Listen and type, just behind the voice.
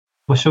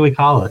what should we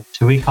call it?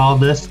 Should we call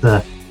this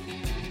the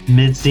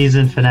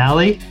mid-season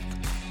finale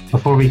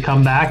before we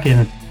come back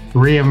and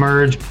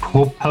reemerge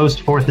post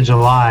 4th of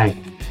July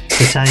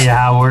to tell you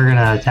how we're going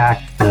to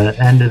attack the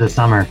end of the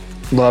summer?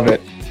 Love it.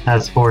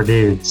 As 4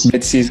 dudes.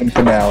 Mid-season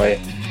finale.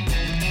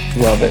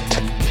 Love it.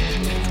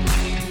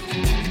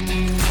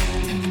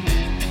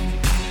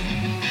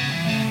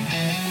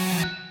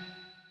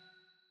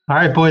 All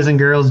right, boys and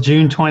girls,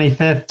 June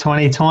 25th,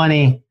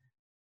 2020,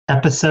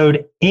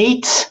 episode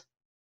 8,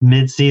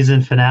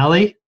 mid-season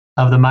finale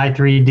of the My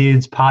Three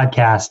Dudes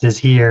podcast is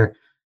here.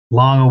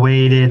 Long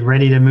awaited,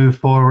 ready to move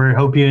forward.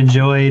 Hope you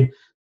enjoyed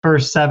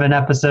first 7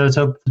 episodes.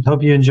 Hope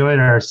you enjoyed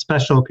our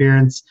special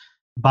appearance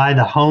by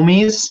the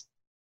homies.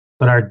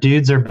 But our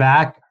dudes are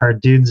back. Our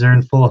dudes are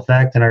in full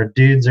effect, and our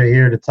dudes are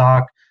here to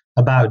talk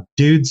about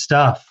dude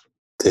stuff.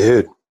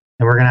 Dude.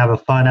 And we're going to have a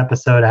fun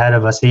episode ahead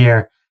of us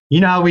here.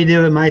 You know how we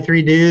do with My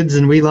Three Dudes,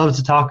 and we love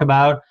to talk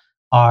about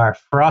our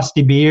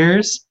frosty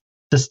beers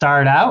to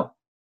start out.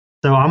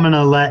 So I'm going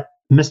to let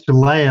Mr.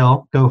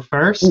 Lael go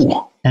first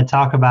and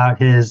talk about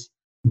his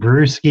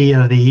brewski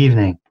of the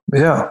evening.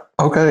 Yeah.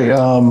 Okay.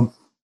 I'm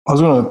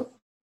glad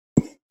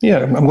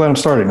I'm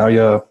starting. I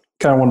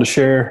kind of wanted to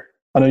share.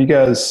 I know you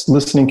guys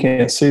listening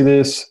can't see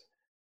this,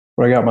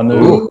 but I got my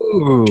new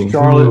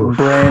Charlotte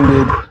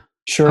branded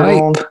shirt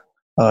on.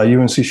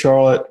 UNC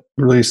Charlotte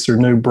released their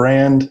new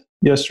brand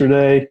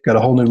yesterday. Got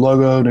a whole new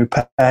logo, new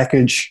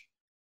package.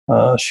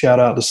 Shout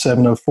out to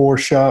 704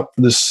 Shop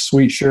for this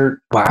sweet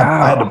shirt. Wow.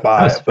 I had to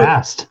buy it.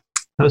 Fast.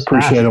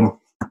 Appreciate them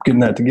getting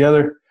that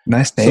together.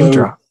 Nice name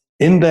drop.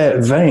 In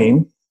that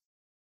vein,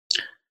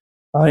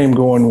 I am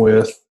going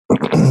with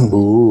a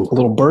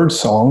little bird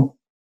song,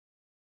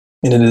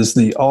 and it is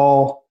the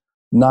All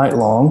Night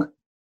Long.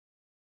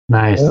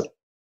 Nice.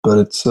 But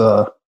it's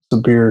a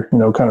beer,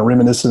 kind of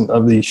reminiscent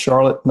of the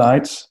Charlotte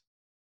Knights.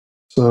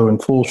 So in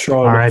full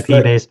Charlotte.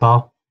 R.I.P.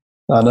 baseball.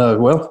 I know.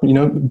 Well,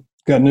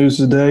 got news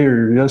today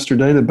or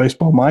yesterday that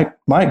baseball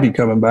might be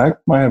coming back.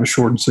 Might have a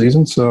shortened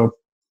season. So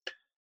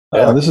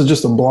this is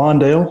just a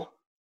blonde ale.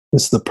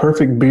 It's the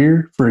perfect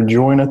beer for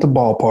enjoying at the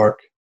ballpark,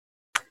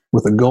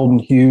 with a golden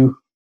hue,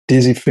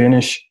 dizzy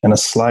finish, and a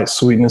slight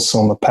sweetness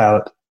on the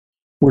palate.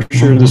 We're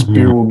sure this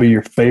beer will be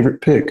your favorite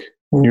pick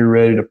when you're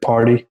ready to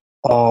party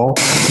all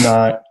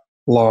night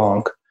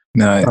long.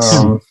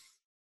 Nice.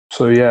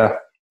 So yeah,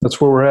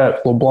 that's where we're at.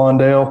 Little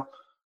blonde ale,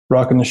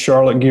 rocking the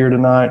Charlotte gear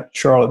tonight.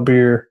 Charlotte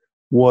beer.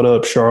 What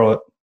up,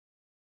 Charlotte?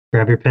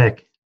 Grab your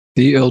pick.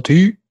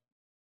 DLT.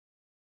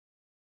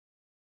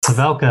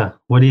 Velka,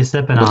 what are you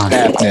sipping What's on?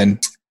 happening?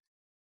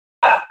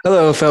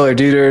 Hello, fellow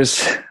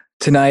duders.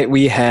 Tonight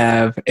we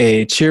have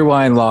a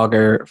Cheerwine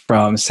lager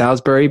from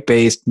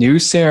Salisbury-based New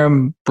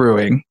Serum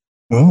Brewing,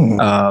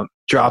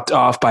 dropped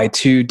off by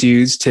 2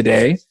 dudes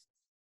today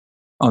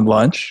on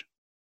lunch,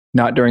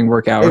 not during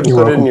work hours.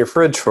 Put it in your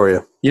fridge for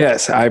you.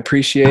 Yes, I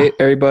appreciate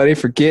everybody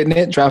for getting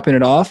it, dropping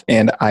it off,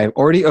 and I've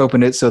already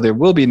opened it, so there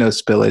will be no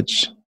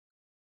spillage.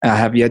 I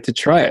have yet to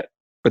try it,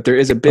 but there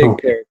is a big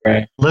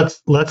paragraph.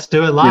 Let's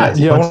do it live.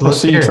 Yeah,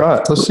 let's see you try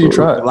it. Let's see you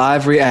try it.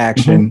 Live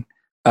reaction.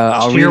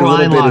 I'll read a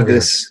little bit of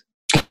this.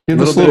 I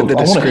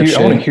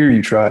want to hear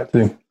you try it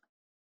too.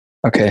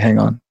 Okay, hang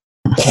on.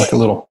 Like a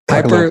little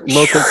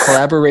hyper-local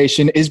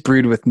collaboration is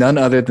brewed with none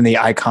other than the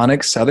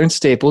iconic Southern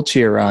staple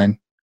Cheerwine.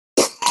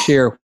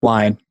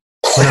 Cheerwine.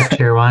 What up,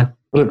 Cheerwine?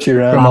 What up,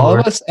 Cheerwine? From all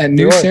of us at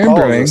New Serum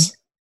Brewing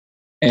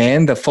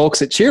and the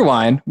folks at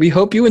Cheerwine, we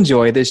hope you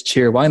enjoy this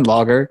Cheerwine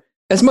lager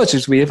as much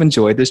as we have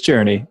enjoyed this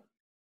journey.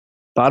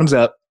 Bottoms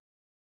up.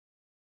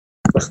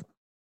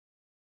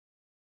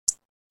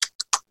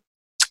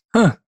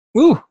 Huh.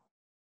 Woo.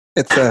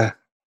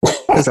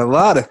 There's a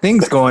lot of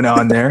things going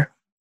on there.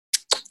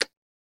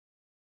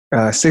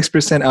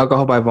 6%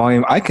 alcohol by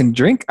volume. I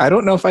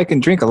don't know if I can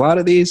drink a lot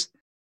of these.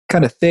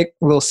 Kind of thick,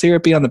 a little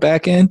syrupy on the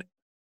back end.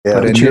 Yeah,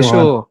 but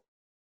initial,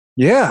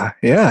 the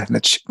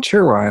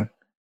Cheerwine.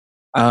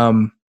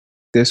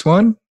 This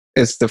one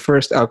is the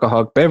first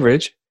alcoholic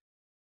beverage.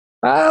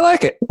 I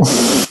like it.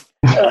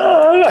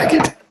 I like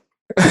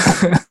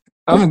it.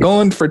 I'm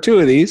going for 2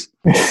 of these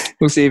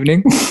this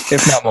evening,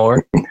 if not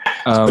more.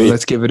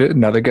 Let's give it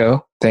another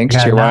go. Thanks,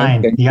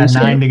 Cheerwine. You got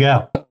 9 to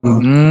go.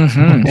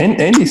 Mm-hmm. And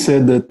Andy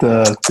said that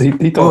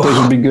he thought those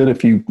would be good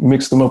if you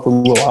mixed them up with a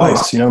little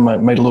ice.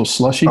 Made a little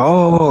slushy.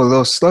 Oh, a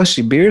little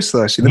slushy, beer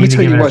slushy. Let me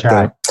tell you what,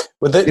 though.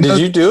 Did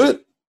you do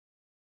it?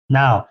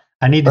 No,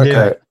 I need to do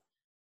it.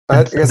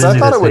 Because I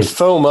thought it would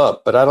foam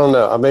up, but I don't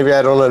know. Maybe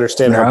I don't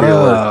understand how beer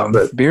works.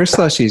 But beer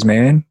slushies,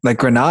 man, like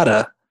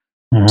Granada.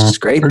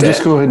 Just great. Or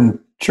just go ahead and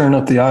churn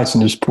up the ice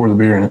and just pour the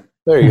beer in it.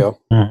 There you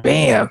go.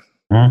 Bam.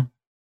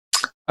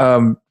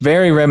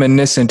 Very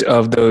reminiscent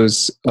of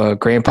those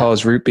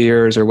Grandpa's root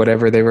beers or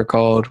whatever they were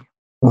called.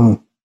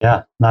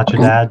 Yeah, not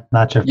your dad,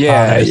 not your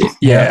father.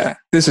 Yeah.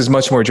 This is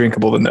much more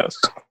drinkable than those.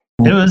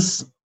 It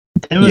was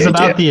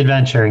about the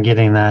adventure and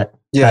getting that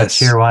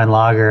Cheerwine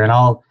lager, and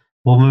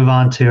we'll move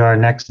on to our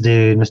next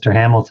dude, Mr.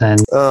 Hamilton.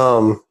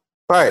 All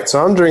right,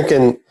 so I am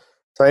drinking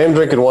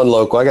 1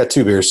 local. I got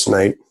 2 beers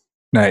tonight.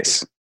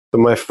 Nice. So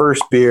my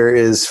first beer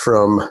is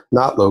from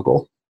not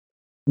local.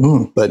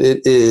 But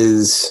it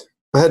is,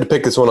 I had to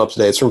pick this one up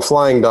today. It's from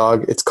Flying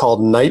Dog. It's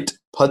called Night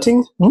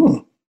Putting.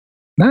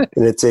 Nice.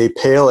 And it's a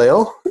pale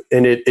ale,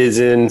 and it is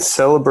in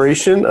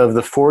celebration of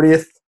the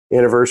 40th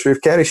anniversary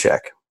of Caddyshack.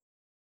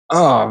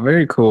 Oh,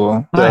 very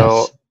cool.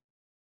 So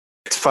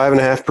it's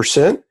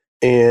 5.5%,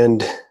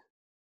 and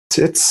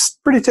it's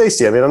pretty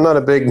tasty. I mean, I'm not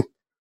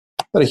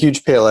a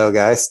huge pale ale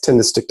guy. I tend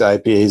to stick to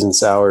IPAs and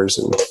sours,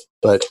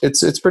 but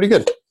it's pretty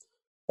good.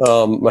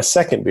 My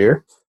second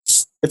beer,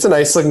 it's a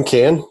nice looking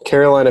can,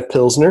 Carolina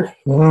Pilsner,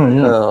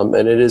 and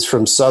it is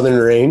from Southern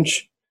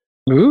Range.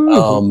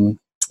 Ooh.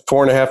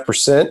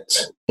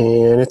 4.5%,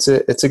 and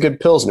it's a good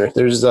Pilsner.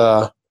 There's one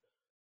of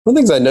the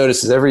things I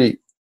noticed is every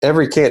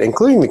can,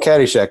 including the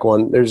Caddyshack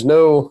one,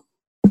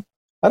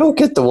 I don't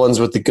get the ones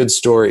with the good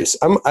stories.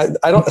 I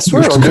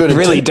swear I don't do it.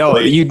 Really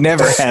don't. You'd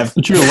never have.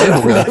 But you're a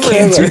label guy. You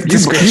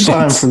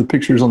buy them for the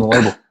pictures on the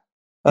label.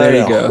 There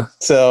you go.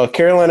 So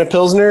Carolina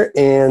Pilsner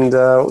and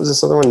what was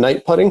this other one?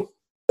 Night Putting.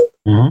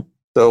 Mm-hmm.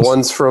 So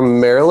one's from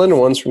Maryland,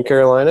 one's from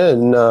Carolina,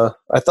 and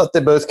I thought they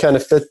both kind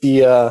of fit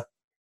the.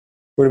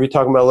 We're going to be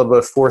talking about a little bit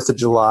of 4th of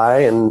July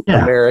and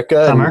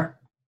America. Summer.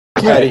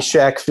 And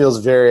Caddyshack feels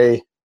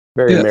very,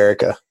 very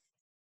America.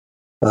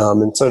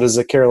 And so does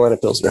the Carolina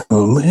Pilsner.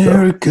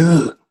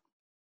 America.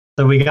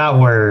 So we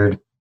got word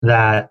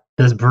that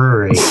this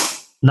brewery,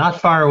 not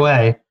far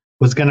away,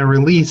 was going to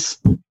release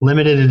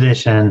limited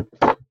edition,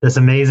 this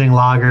amazing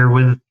lager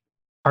with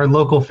our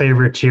local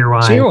favorite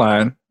Cheerwine.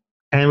 Cheerwine.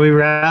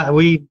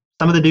 And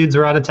some of the dudes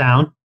were out of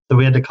town, so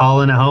we had to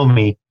call in a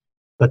homie,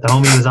 but the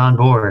homie was on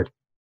board.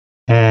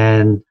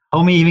 And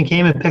homie even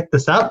came and picked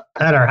us up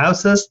at our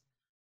houses,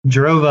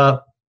 drove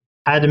up,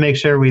 had to make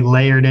sure we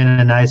layered in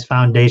a nice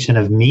foundation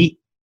of meat.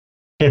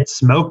 Hit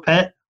Smoke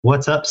Pit.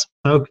 What's up,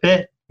 Smoke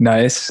Pit?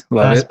 Nice.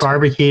 Love Best it.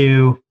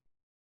 barbecue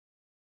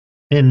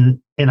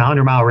in a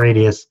 100-mile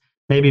radius.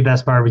 Maybe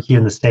best barbecue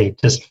in the state.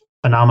 Just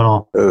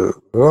phenomenal.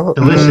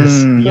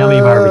 Delicious, yummy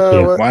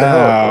barbecue.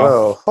 Wow.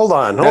 Whoa. Hold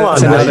on.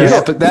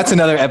 That's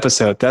another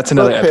episode. That's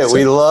another Smoke Pit, episode.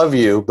 we love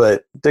you,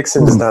 but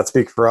Dixon does not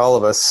speak for all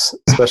of us,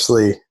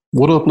 especially.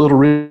 What up, Little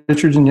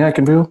Richards in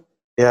Yadkinville?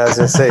 Yeah, I was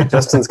going to say,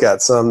 Justin's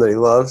got some that he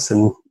loves.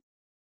 And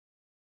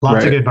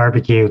Lots of good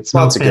barbecue.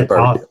 Lots of good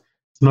barbecue.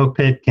 Smoke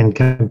Pit can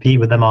compete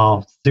with them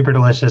all. Super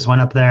delicious.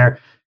 Went up there,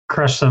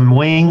 crushed some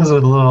wings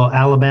with a little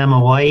Alabama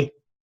white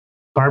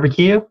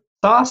barbecue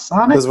sauce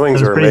on it. Those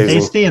wings were are pretty amazing.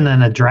 tasty. And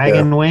then a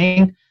dragon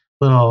wing,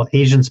 little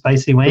Asian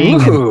spicy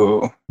wing.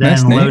 Ooh, and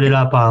then loaded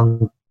up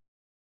on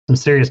some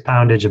serious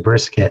poundage of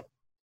brisket.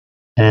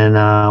 And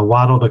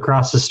waddled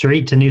across the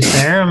street to New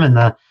Sarum in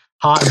the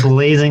hot,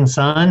 blazing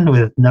sun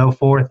with no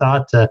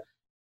forethought to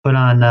put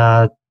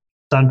on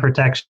sun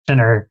protection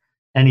or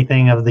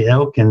anything of the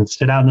ilk, and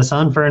stood out in the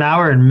sun for an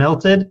hour and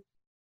melted.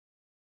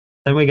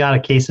 Then we got a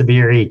case of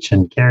beer each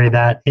and carried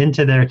that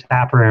into their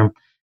tap room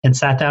and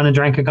sat down and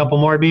drank a couple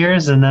more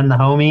beers. And then the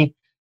homie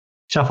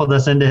shuffled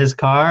us into his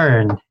car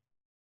and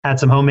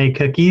had some homemade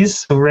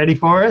cookies ready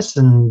for us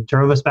and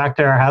drove us back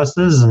to our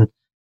houses and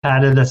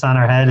patted us on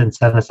our head and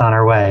sent us on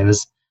our way. It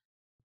was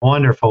a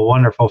wonderful,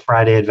 wonderful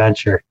Friday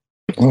adventure.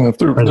 Well, if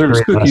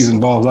there's cookies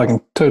involved, I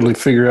can totally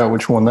figure out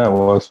which one that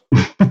was.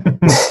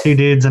 2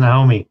 dudes and a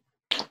homie.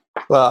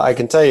 Well, I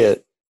can tell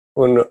you,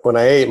 when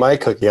I ate my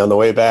cookie on the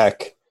way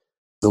back, it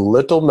was a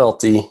little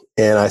melty,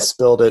 and I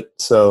spilled it.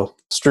 So,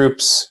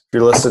 Stroops, if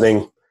you're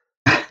listening,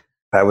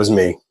 that was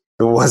me.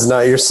 It was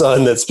not your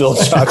son that spilled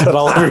chocolate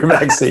all over your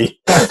backseat.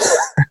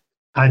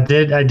 I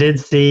did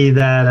see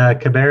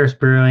that Cabarrus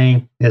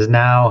Brewing is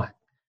now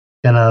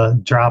gonna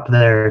drop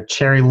their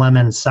cherry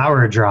lemon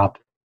sour drop.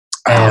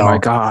 Oh my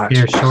gosh!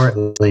 Here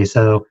shortly.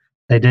 So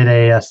they did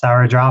a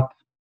sour drop,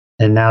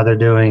 and now they're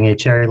doing a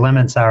cherry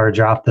lemon sour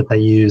drop that they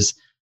use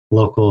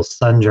local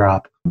sun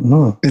drop.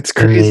 It's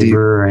crazy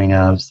brewing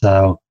of.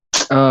 So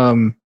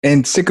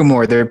and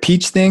Sycamore, their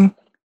peach thing,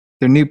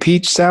 their new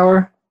peach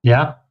sour.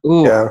 Yeah.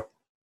 Ooh, yeah.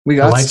 We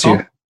got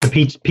to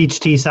the peach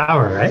tea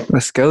sour, right?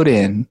 Let's go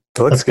then.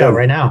 Let's go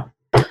right now.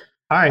 All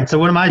right. So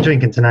what am I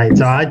drinking tonight?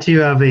 So I too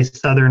have a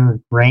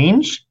Southern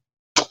Range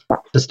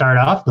to start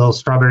off. The little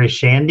strawberry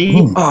shandy.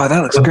 Oh, that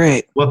looks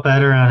great. What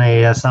better on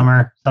a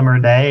summer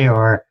day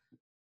or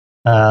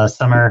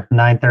summer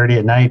 9:30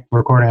 at night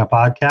recording a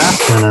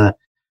podcast and a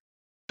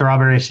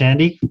strawberry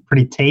shandy?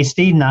 Pretty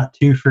tasty, not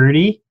too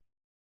fruity,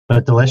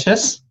 but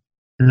delicious.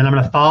 And then I'm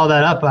going to follow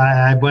that up.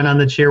 I went on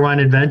the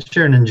Cheerwine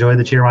adventure and enjoyed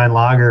the Cheerwine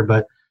lager,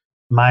 but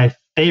my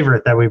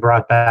favorite that we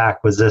brought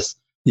back was this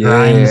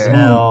Grimes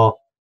Mill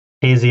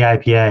hazy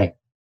IPA.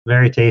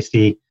 Very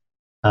tasty,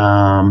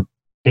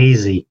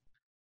 hazy,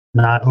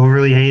 not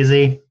overly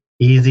hazy,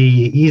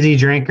 easy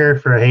drinker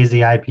for a hazy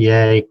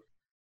IPA.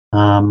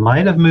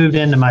 Might have moved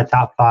into my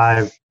top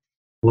 5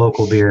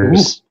 local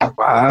beers. Ooh,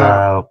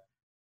 wow.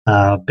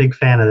 So, big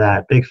fan of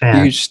that. Big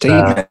fan. Huge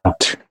statement.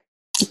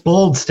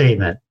 Bold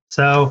statement.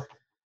 So,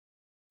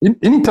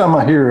 anytime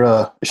I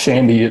hear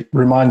shandy, it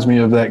reminds me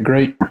of that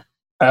great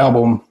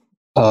album,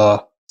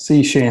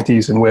 Sea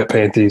Shanties and Wet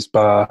Panties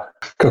by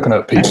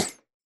Coconut Pete.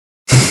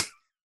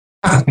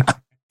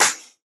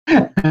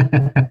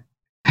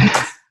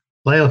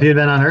 Lael, if you'd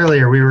been on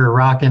earlier, we were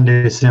rocking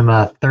to some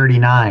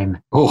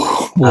 39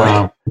 Oh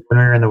boy. When we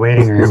were in the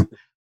waiting room.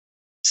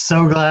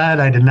 So glad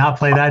I did not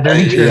play that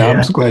during trivia. Yeah,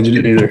 I'm so glad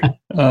you didn't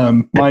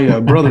either. My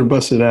brother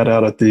busted that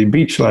out at the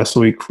beach last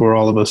week for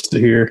all of us to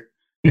hear.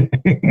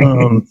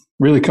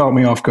 Really caught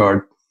me off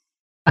guard.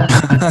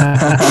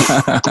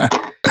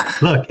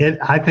 Look,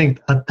 I think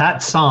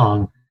that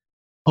song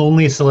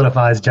only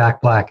solidifies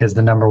Jack Black as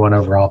the number one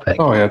overall pick.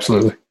 Oh, yeah,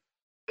 absolutely.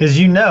 Because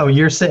you'd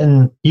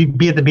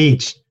be at the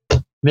beach.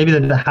 Maybe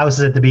the house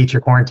is at the beach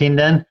you're quarantined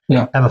in.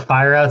 Yeah. Have a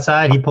fire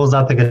outside. He pulls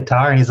out the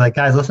guitar and he's like,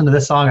 guys, listen to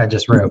this song I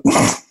just wrote.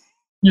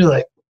 You're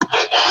like,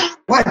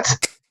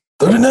 what?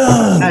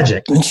 39.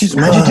 Magic. And she's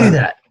How'd you do mine.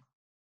 that?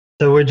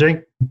 So we're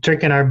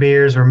drinking our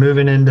beers. We're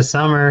moving into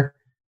summer.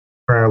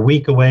 We're a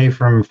week away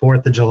from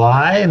 4th of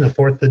July and the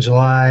 4th of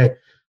July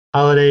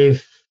holiday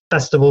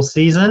festival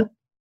season.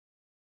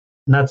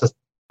 And that's a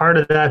part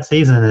of that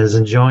season is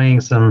enjoying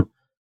some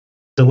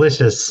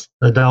delicious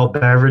adult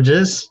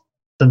beverages,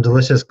 some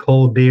delicious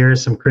cold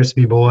beers, some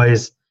crispy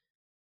boys.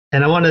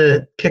 And I want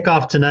to kick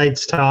off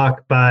tonight's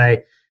talk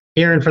by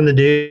hearing from the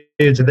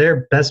dudes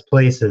their best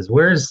places.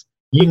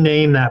 You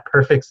name that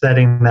perfect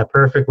setting, that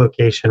perfect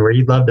location where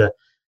you'd love to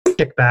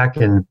kick back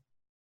and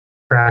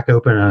crack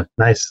open a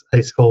nice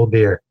ice cold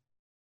beer.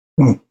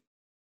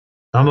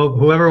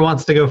 Whoever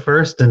wants to go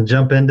first and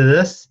jump into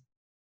this,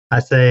 I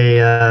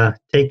say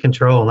take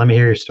control and let me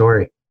hear your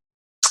story.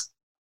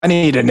 I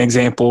need an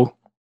example.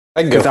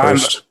 I can go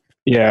first.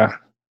 Yeah.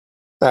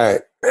 All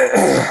right.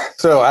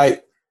 So I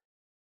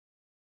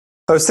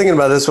was thinking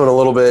about this one a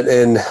little bit,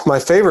 and my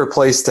favorite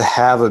place to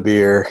have a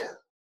beer,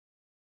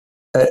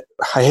 I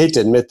hate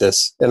to admit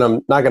this, and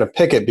I'm not going to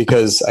pick it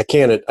because I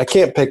can't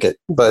pick it.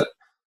 But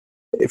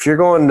if you're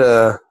going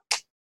to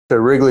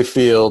Wrigley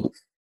Field,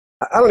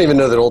 I don't even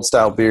know that old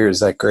style beer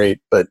is that great.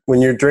 But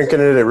when you're drinking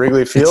it at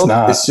Wrigley Field,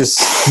 it's just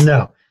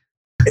no.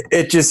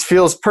 It just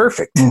feels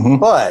perfect. Mm-hmm.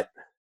 But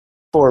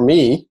for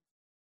me,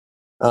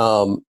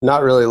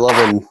 not really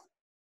loving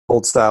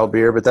old style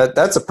beer, but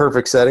that's a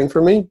perfect setting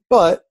for me.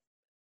 But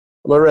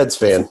I'm a Reds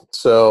fan,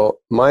 so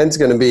mine's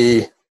going to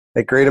be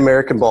at Great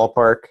American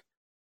Ballpark,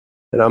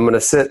 and I'm going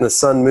to sit in the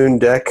Sun Moon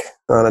deck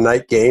on a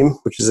night game,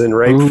 which is in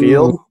right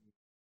field.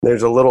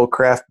 There's a little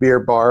craft beer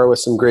bar with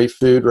some great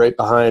food right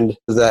behind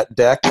that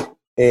deck,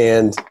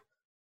 and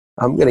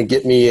I'm going to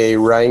get me a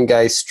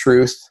Rheingeist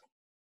Truth,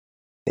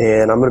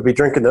 and I'm going to be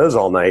drinking those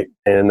all night,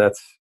 and that's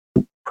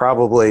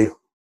probably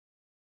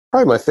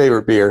my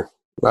favorite beer,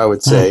 I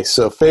would say.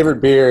 So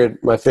favorite beer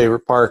at my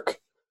favorite park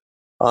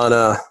on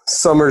a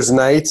summer's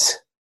night,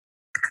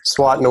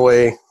 swatting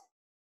away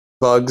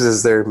bugs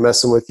as they're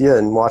messing with you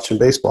and watching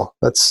baseball.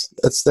 That's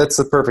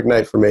the perfect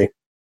night for me.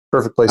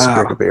 Perfect place to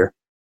drink a beer.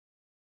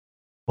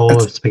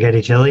 Bowl of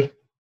spaghetti chili?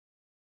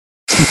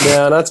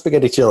 No, not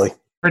spaghetti chili.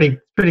 Pretty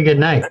good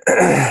night.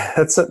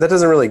 That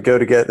doesn't really go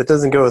together. That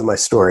doesn't go with my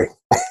story.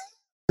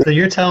 So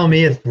you're telling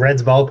me at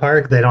Reds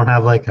Ballpark they don't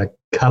have like a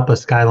cup of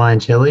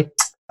Skyline chili?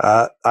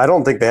 I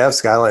don't think they have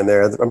Skyline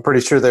there. I'm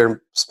pretty sure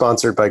they're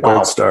sponsored by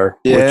Gold Star.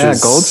 Yeah,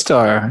 Gold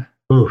Star.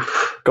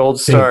 Oof.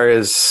 Gold Star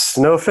is,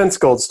 no offense,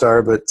 Gold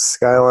Star, but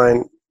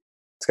Skyline's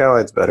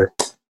better.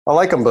 I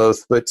like them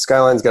both, but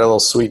Skyline's got a little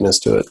sweetness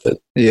to it.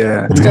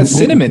 Yeah, it's got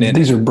cinnamon in it.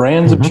 These are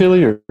brands of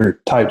chili or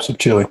types of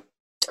chili?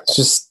 It's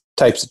just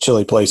types of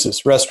chili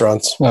places,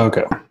 restaurants.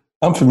 Okay.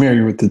 I'm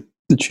familiar with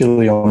the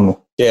chili on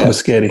the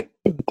spaghetti.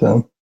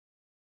 But,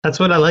 that's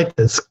what I liked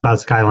about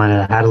Skyline.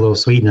 It had a little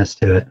sweetness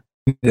to it.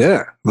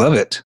 Yeah, love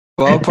it.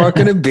 Ballpark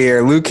and a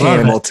beer, Luke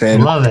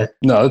Hamilton. Love it.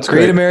 No, it's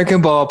Great American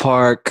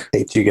Ballpark.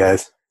 Hate you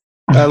guys.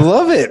 I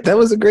love it. That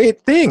was a great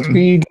thing.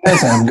 You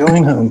guys, I'm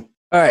going home.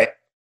 All right.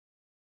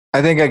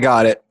 I think I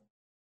got it.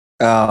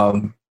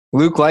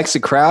 Luke likes the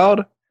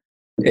crowd.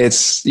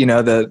 It's,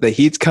 the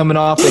heat's coming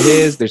off of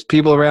his. There's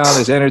people around.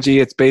 There's energy.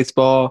 It's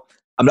baseball.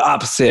 I'm the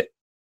opposite.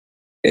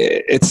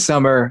 It's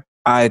summer.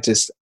 I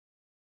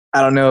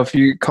don't know if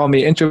you call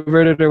me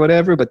introverted or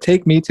whatever, but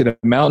take me to the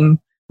mountain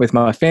with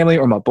my family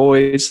or my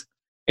boys,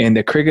 and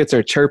the crickets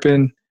are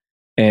chirping,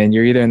 and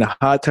you're either in the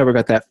hot tub or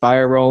got that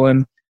fire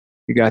rolling.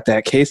 You got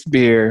that case of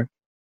beer.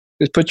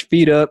 Just put your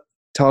feet up,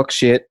 talk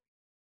shit,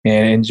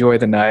 and enjoy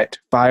the night.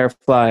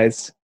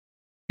 Fireflies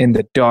in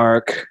the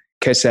dark,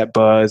 catch that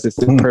buzz. It's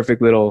the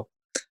perfect little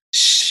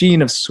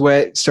sheen of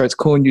sweat, starts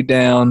cooling you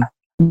down.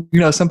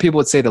 Some people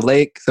would say the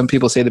lake, some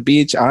people say the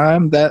beach.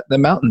 I'm the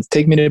mountains.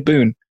 Take me to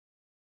Boone.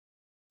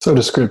 So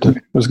descriptive.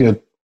 It was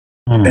good.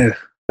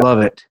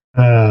 Love it.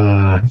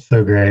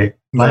 So great.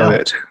 Love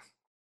it.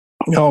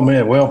 Oh,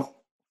 man. Well,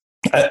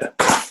 I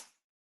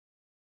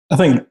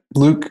think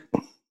Luke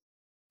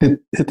hit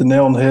the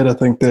nail on the head. I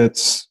think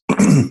that's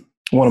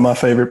one of my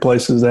favorite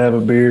places to have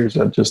a beer is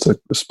at just a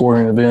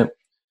sporting event,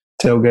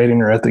 tailgating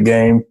or at the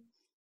game.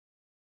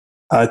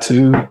 I,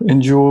 too,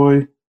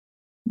 enjoy a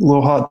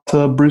little hot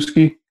tub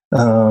brewski.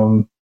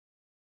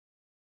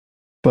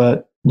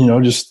 But,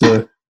 just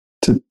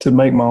to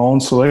make my own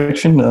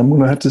selection, I'm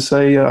going to have to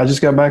say I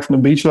just got back from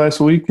the beach last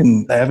week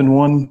and having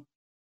one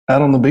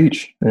out on the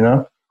beach,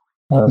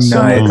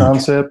 Similar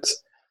concept.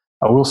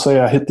 I will say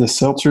I hit the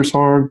seltzers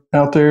hard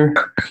out there.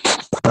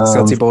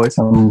 Seltzy boys.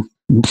 I'm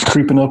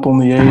creeping up on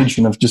the age,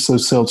 and if just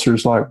those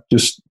seltzers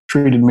just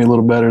treated me a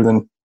little better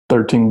than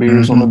 13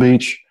 beers on the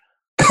beach.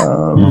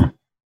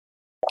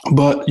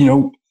 But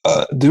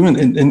doing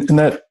and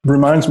that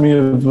reminds me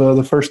of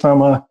the first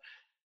time I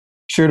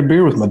shared a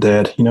beer with my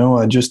dad.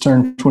 I just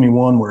turned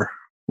 21. We're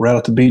out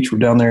at the beach. We're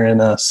down there in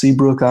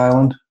Seabrook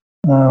Island.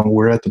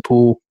 We're at the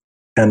pool,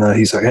 and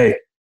he's like, "Hey,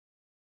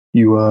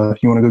 you want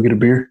to go get a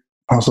beer?"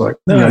 I was like,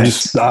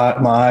 Nice.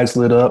 my eyes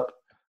lit up.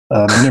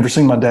 I've never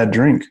seen my dad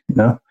drink,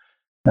 and I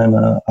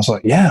was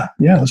like, yeah,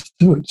 let's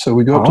do it. So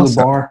we go up to the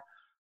bar.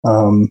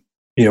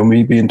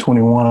 Me being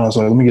 21, I was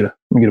like, let me get a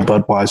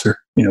Budweiser.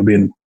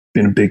 Being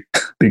a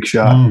big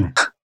shot.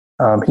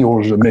 He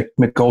orders a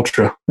Mick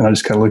Ultra, and I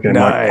just kind of look at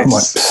him I'm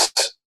like,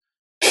 psst,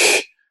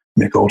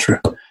 Mick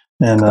Ultra,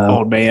 and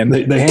old man.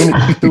 They hand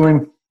it to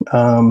him.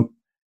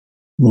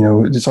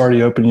 It's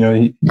already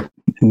open.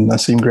 And I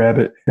see him grab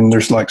it, and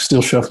there's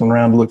still shuffling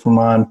around to look for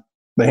mine.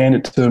 They hand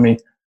it to me.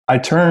 I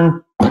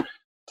turn to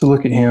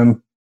look at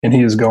him, and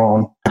he is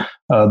gone.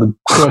 The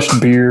crushed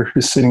beer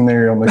is sitting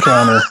there on the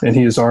counter, and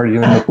he is already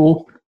in the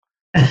pool.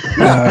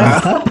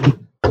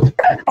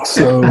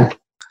 So,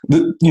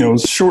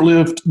 it's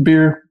short-lived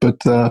beer,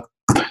 but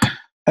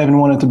having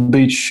one at the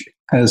beach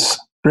has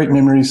great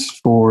memories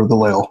for the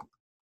Lale.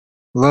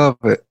 Love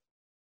it.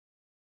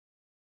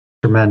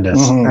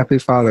 Tremendous. Happy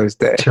Father's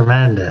Day.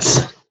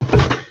 Tremendous.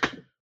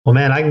 Well,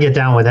 man, I can get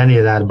down with any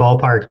of that.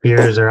 Ballpark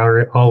beers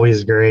are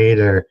always great,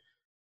 or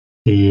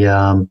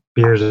the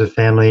beers with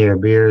family, or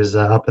beers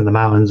up in the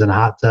mountains in a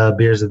hot tub,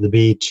 beers at the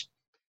beach.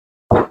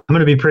 I'm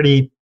going to be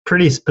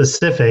pretty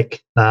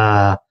specific.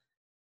 One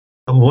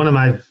of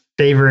my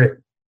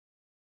favorite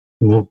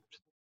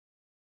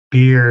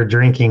beer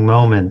drinking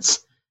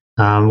moments.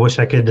 Wish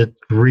I could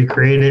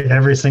recreate it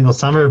every single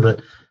summer,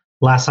 but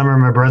last summer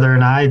my brother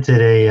and I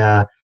did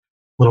a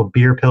little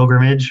beer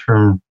pilgrimage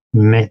from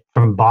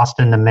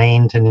Boston to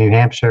Maine to New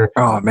Hampshire,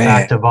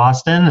 back to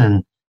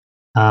Boston,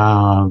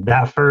 and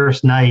that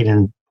first night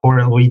in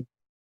Port, we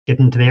get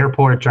into the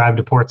airport, drive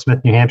to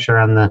Portsmouth, New Hampshire,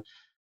 on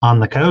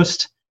the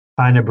coast,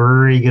 find a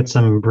brewery, get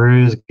some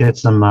brews, get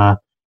some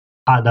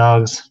hot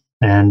dogs,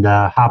 and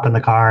hop in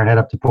the car and head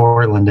up to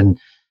Portland and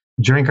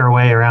drink our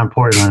way around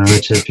Portland.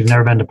 Which, if you've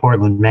never been to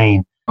Portland,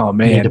 Maine, you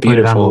need to put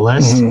it on the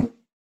list. Mm-hmm.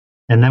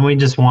 And then we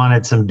just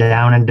wanted some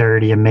down and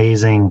dirty,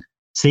 amazing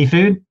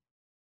seafood.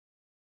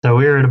 So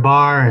we were at a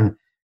bar, and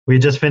we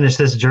just finished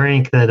this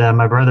drink that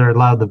my brother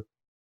allowed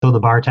the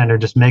bartender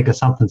just make us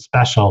something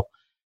special.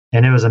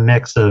 And it was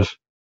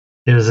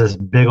this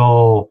big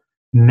old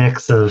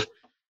mix of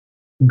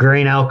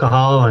grain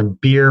alcohol and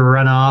beer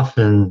runoff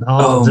and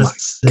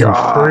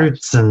and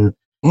fruits. And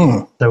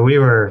so we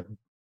were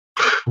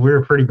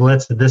pretty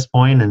blitzed at this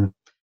point. And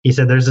he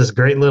said, there's this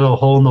great little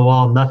hole in the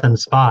wall, nothing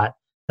spot.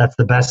 That's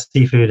the best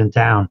seafood in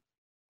town.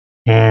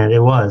 And it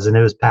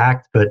was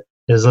packed, but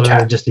it was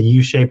literally just a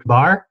U-shaped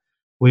bar.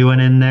 We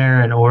went in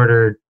there and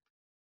ordered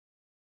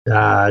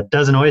a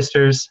dozen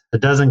oysters, a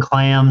dozen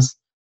clams,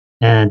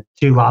 and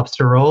 2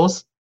 lobster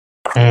rolls,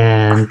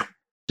 and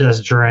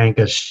just drank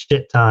a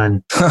shit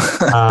ton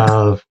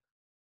of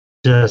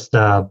just,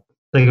 I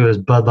think it was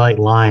Bud Light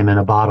Lime in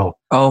a bottle.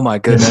 Oh my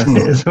goodness.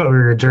 Is what we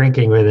were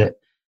drinking with it.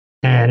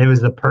 And it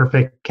was the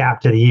perfect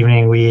cap to the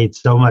evening. We ate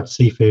so much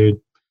seafood,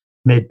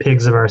 made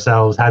pigs of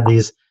ourselves, had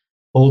these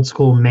old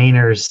school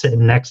Mainers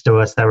sitting next to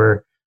us that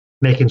were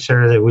making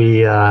sure that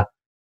we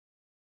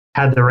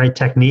had the right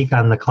technique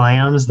on the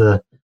clams,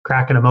 the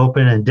cracking them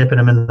open and dipping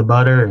them in the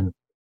butter. And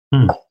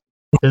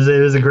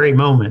it was a great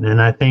moment.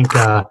 And I think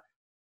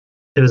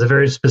it was a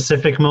very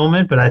specific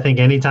moment, but I think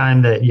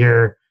anytime that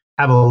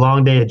have a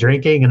long day of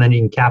drinking and then you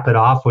can cap it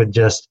off with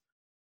just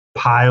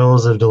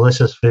piles of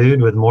delicious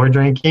food with more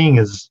drinking,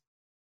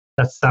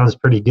 that sounds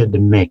pretty good to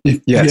me.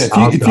 Yes,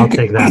 I'll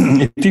take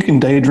that. If you can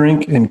day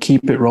drink and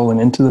keep it rolling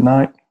into the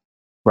night,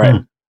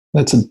 right?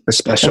 That's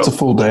a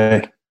full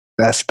day.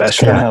 That's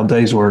special. That's how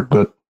days work,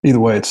 but either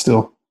way, it's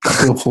still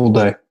a full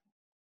day.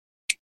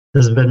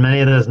 There's been many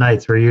of those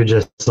nights where you're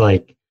just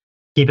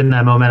keeping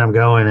that momentum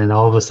going, and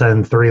all of a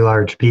sudden 3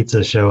 large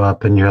pizzas show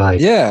up, and you're like,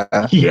 yeah,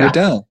 you're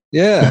done.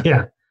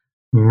 Yeah,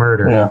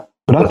 murder. Yeah,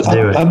 but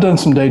I've done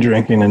some day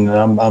drinking, and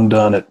I'm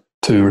done at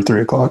 2 or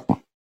 3 o'clock.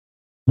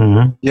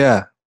 Mm-hmm.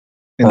 Yeah,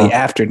 in the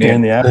afternoon.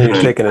 In the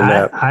afternoon, taking a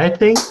nap. I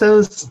think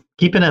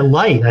keeping it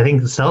light. I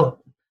think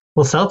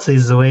Seltzy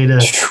is the way to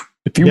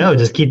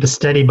just keep a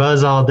steady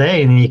buzz all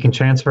day, and then you can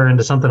transfer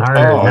into something harder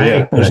at night.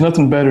 Yeah. There's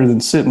nothing better than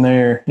sitting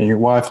there and your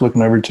wife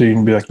looking over to you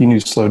and be like, you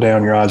need to slow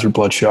down, your eyes are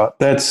bloodshot.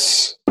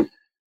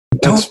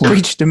 Don't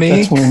preach to me.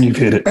 That's when you've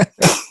hit it.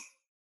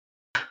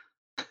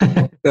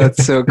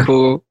 That's so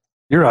cool.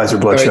 Your eyes are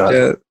bloodshot.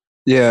 Right,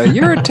 yeah,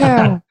 you're a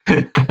towel.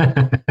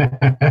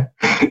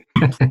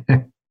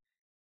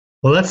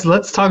 Well,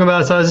 let's talk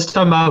about. So I was just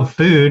talking about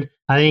food.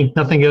 I think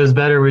nothing goes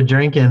better with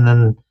drinking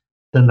than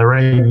the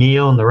right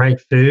meal and the right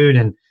food,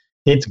 and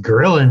it's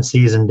grilling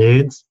season,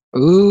 dudes.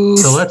 Ooh.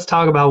 So let's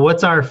talk about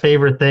what's our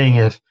favorite thing.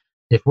 If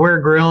we're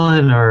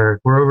grilling or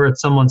we're over at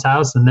someone's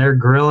house and they're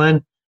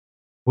grilling,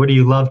 what do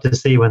you love to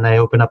see when they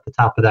open up the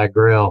top of that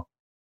grill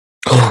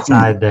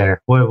inside there?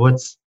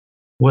 What's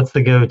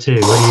the go-to?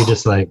 What are you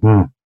just like?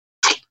 That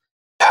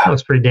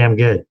looks pretty damn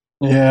good.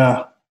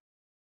 Yeah.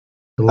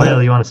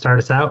 Lil, you want to start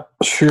us out?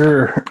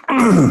 Sure.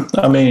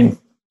 I mean,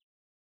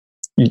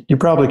 you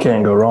probably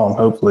can't go wrong,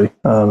 hopefully,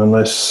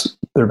 unless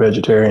they're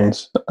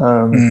vegetarians.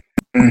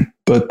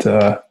 But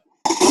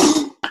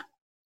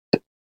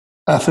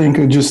I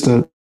think just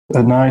a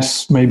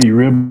nice maybe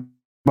rib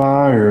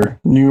eye or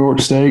New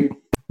York steak.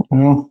 You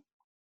know,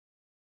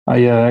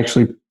 I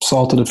actually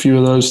salted a few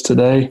of those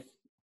today.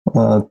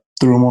 Threw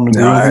them on the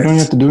grill. You don't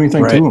have to do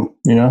anything to them.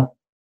 You know,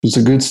 it's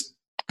a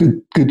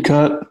good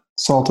cut.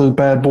 Salted the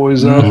bad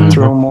boys up and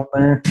throw them on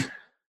there.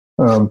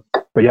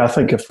 But yeah, I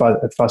think if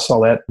I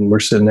saw that and we're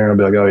sitting there, I'll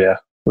be like, oh yeah,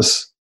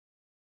 let's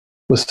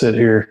sit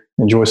here,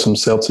 enjoy some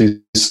Celsius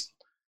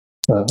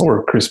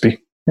or crispy.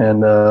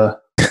 And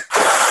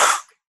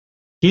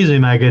excuse me,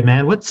 my good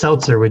man, what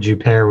seltzer would you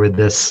pair with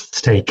this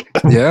steak?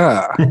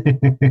 Yeah.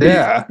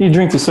 You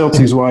drink the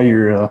Celsius while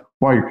you're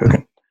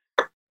cooking.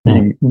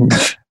 You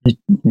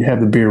have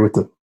the beer with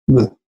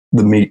the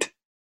meat.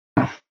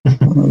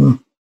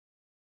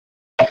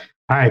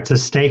 All right, so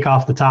steak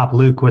off the top.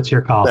 Luke, what's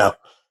your call? No.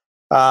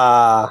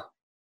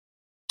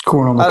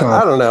 Corn on the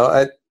cob. I don't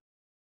know.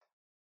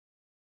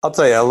 I'll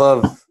tell you, I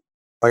love,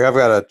 like, I've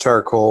got a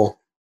charcoal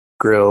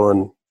grill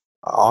and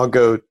I'll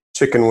go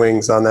chicken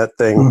wings on that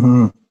thing.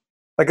 Mm-hmm.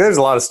 Like, there's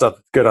a lot of stuff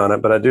that's good on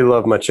it, but I do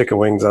love my chicken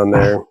wings on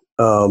there.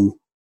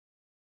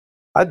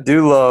 I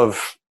do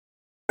love,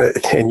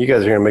 and you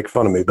guys are going to make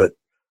fun of me, but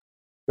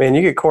man,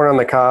 you get corn on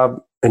the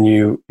cob and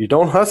you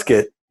don't husk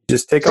it. You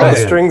just take all the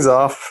strings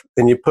off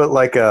and you put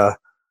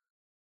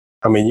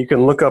you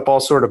can look up all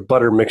sort of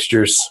butter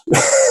mixtures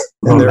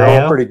and they're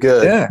all pretty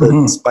good. Yeah.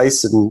 But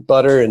spice and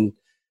butter and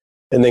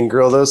then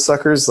grill those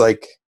suckers.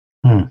 Like,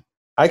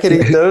 I could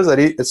eat those.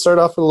 I'd start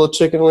off with a little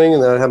chicken wing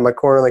and then I'd have my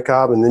corn on the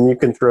cob, and then you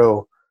can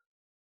throw,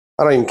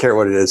 I don't even care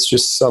what it is,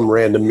 just some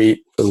random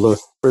meat for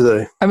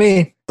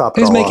the top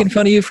who's making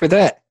fun of you for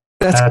that?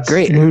 That's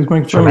great. Who's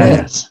making fun of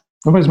that?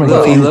 Nobody's making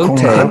fun of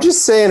corn. I'm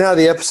just saying how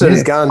the episode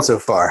has gone so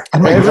far.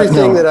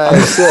 Everything that I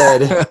have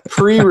said,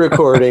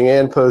 pre-recording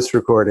and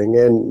post-recording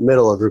and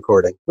middle of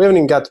recording. We haven't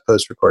even got to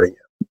post-recording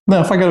yet. No,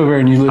 if I got over there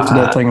and you lifted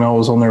that thing and all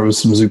was on there was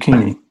some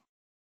zucchini.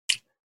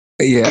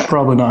 Yeah.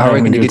 Probably not. I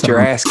reckon you get your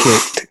ass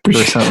kicked or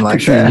something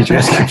like that. You get your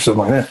ass kicked or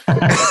something like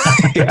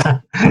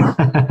that.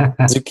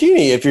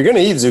 Zucchini, if you're going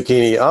to eat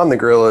zucchini on the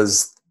grill,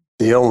 is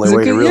the only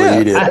way to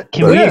really eat it.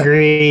 Can we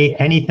agree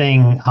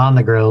anything on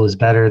the grill is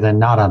better than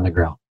not on the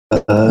grill?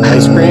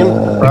 Ice cream,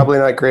 probably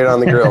not great on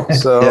the grill.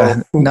 So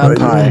not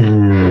pie.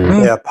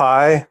 Yeah,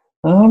 pie.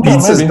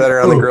 Pizza's better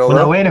on the grill. Well,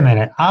 no, wait a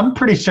minute. I'm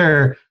pretty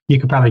sure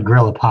you could probably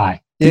grill a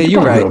pie. Yeah,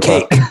 you're right.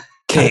 Cake.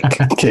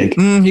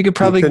 You could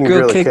probably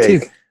grill cake too.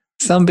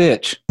 Some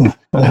bitch.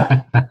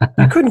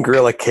 You couldn't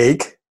grill a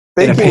cake.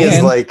 Baking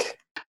is like.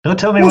 Don't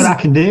tell me what I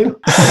can do.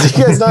 Do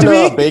you guys not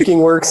know how baking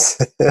works?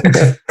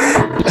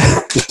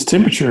 Just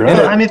temperature.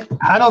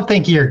 I don't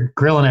think you're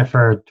grilling it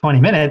for 20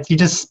 minutes. You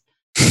just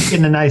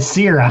getting a nice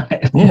sear on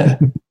it. Yeah.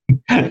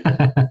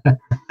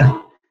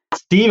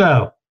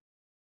 Steve-O,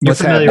 you're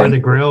familiar with the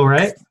grill,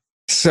 right?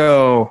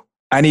 So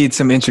I need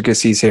some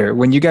intricacies here.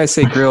 When you guys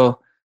say grill,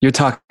 you're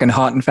talking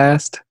hot and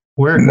fast?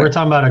 We're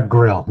talking about a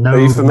grill. No, are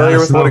you familiar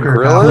with what a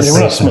grill is?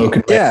 We're not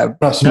smoking. Yeah.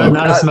 Not smoking.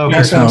 Not a smoker.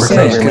 That's what I'm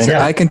saying. Because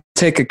I can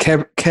take a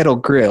kettle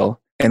grill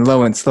and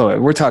low and slow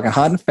it. We're talking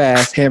hot and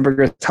fast,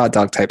 hamburger, hot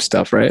dog type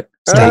stuff, right?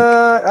 Steak,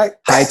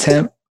 high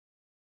temp,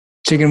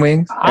 chicken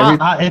wings.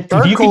 If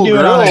you can do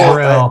it on a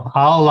grill,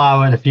 I'll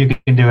allow it if you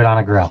can do it on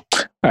a grill.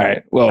 All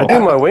right. Well, I do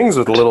my wings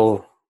with a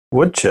little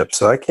wood chip,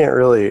 so I can't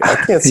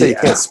say you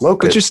can't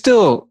smoke it. But you're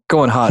still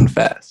going hot and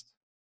fast.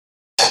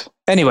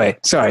 Anyway,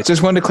 sorry,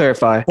 just wanted to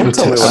clarify. Tell me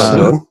what I'm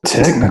doing.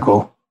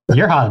 Technical.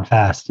 You're hot and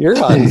fast. You're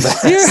hot and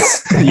fast.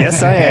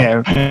 Yes, I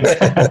am.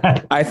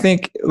 I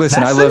think,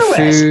 listen, I love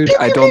food.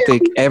 I don't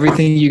think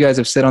everything you guys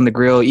have said on the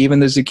grill, even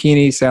the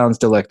zucchini, sounds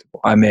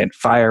delectable. I'm in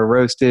fire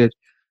roasted.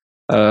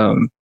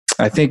 I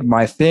think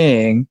my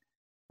thing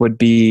would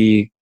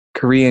be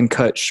Korean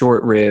cut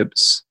short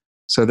ribs.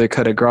 So they're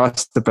cut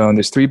across the bone.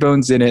 There's 3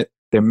 bones in it.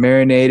 They're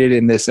marinated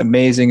in this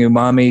amazing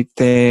umami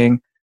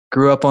thing.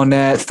 Grew up on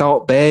that,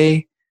 Salt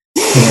Bay.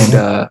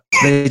 And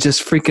they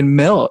just freaking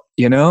melt,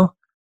 you know?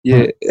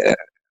 You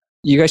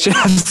guys should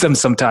have them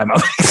sometime. I'll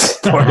make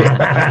story.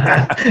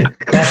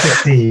 Classic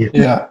Steve.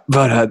 Yeah.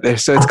 But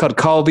so it's called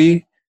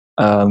kalbi.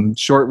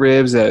 Short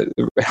ribs,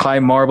 high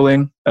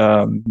marbling,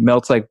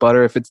 melts like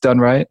butter if it's done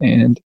right.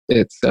 And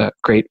it's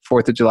great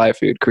 4th of July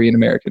food, Korean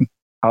American.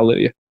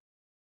 Hallelujah.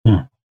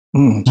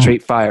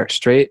 Straight fire.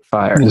 So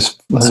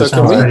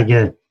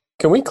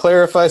can we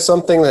clarify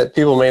something that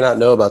people may not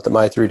know about the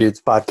My Three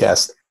Dudes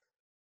podcast?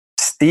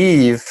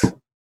 Steve,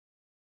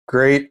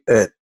 great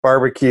at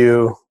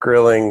barbecue,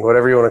 grilling,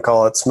 whatever you want to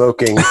call it,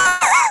 smoking.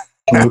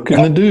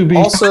 Smoking the doobie.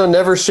 Also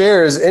never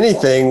shares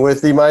anything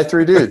with the My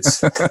Three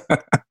Dudes.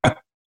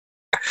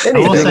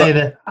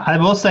 I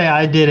will say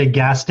I did a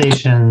gas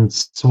station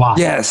swap.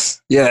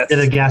 Yes. Yes. Did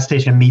a gas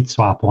station meat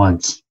swap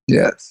once.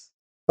 Yes.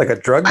 Like a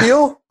drug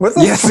deal with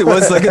them? Yes, it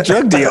was like a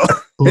drug deal.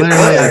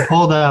 Literally, I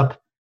pulled up,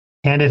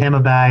 handed him a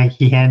bag.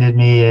 He handed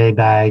me a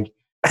bag.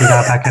 We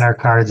got back in our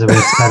cards and we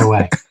sped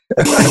away.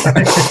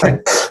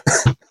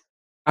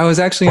 I was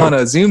actually on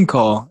a Zoom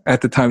call at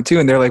the time too,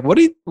 and they're like, "What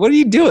are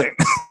you doing?"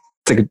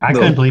 It's like I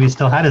couldn't believe he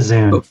still had a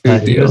Zoom,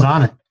 but he was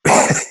on it.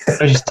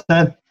 So you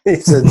said, He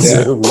said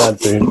Zoom, not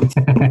Zoom.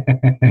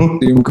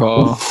 Zoom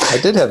call. I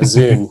did have a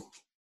Zoom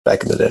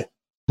back in the day.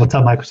 "What's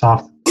up,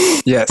 Microsoft?"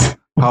 Yes,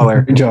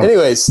 holler. Good job.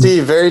 Anyway,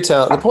 Steve, very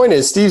talented. The point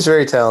is, Steve's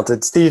very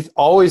talented. Steve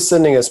always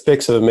sending us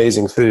pics of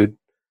amazing food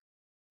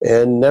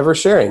and never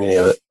sharing any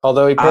of it.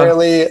 Although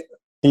apparently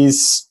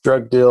he's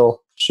drug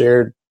deal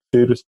shared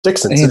food with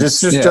Dixon. So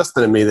it's just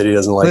Justin and me that he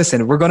doesn't like.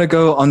 Listen, we're going to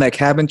go on that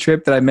cabin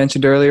trip that I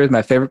mentioned earlier. It's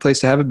my favorite place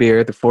to have a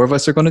beer. The 4 of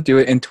us are going to do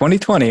it in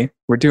 2020.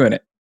 We're doing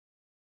it.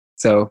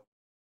 So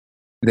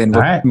then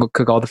we'll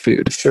cook all the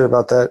food. Sure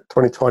about that?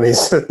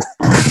 2020s.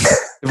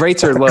 The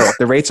rates are low.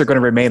 The rates are going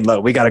to remain low.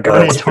 We got to go.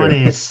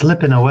 2020 is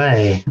slipping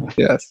away.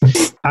 Yes.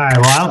 All right.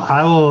 Well,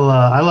 I will.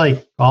 I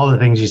like all the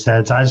things you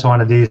said, so I just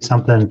want to do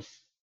something.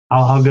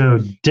 I'll go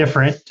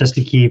different just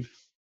to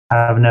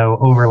have no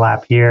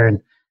overlap here. And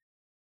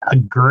a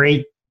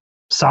great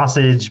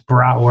sausage,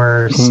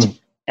 bratwurst,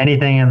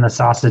 anything in the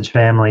sausage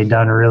family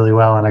done really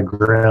well on a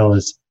grill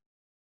is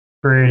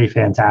pretty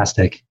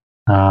fantastic.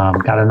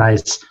 Got a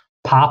nice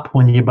pop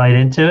when you bite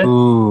into it.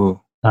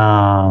 Ooh.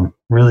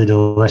 Really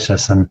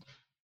delicious. And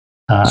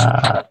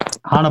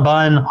on a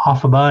bun,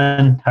 off a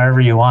bun,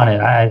 however you want it.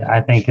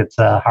 I think it's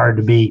hard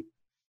to beat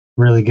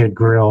really good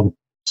grilled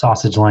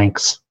sausage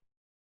links.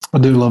 I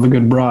do love a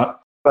good brat.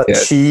 But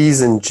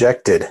cheese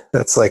injected.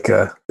 That's like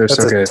a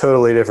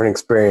totally different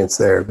experience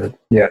there. But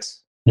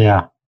yes.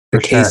 Yeah. The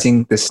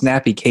casing, the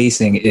snappy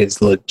casing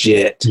is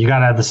legit. You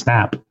gotta have the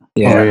snap.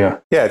 Yeah. Oh, yeah.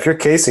 Yeah, if your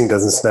casing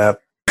doesn't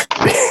snap,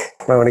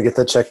 might want to get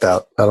that checked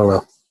out. I don't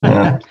know.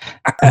 Yeah.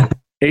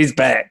 He's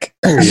back.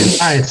 All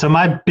right. So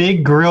my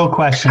big grill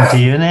question to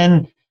you, and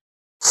then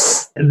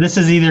this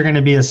is either going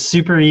to be a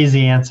super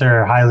easy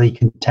answer or highly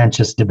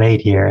contentious debate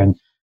here. And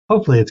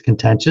hopefully it's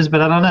contentious,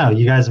 but I don't know.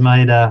 You guys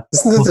might.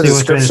 Isn't this the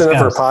description of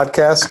our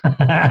podcast?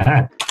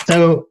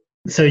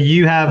 So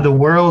you have the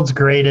world's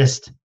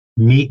greatest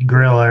meat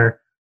griller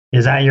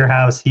is at your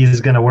house.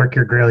 He's going to work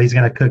your grill. He's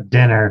going to cook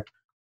dinner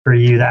for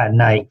you that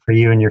night, for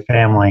you and your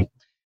family.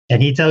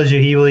 And he tells you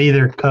he will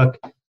either cook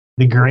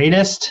the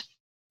greatest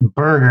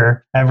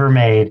burger ever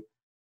made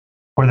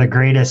or the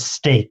greatest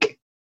steak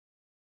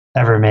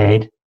ever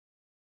made.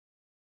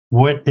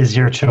 What is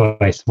your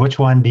choice? Which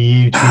one do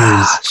you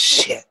choose?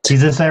 Shit.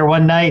 He's just there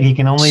one night. He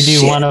can only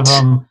do one of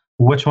them.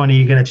 Which one are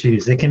you going to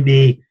choose? It can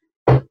be.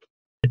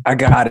 I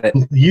got it.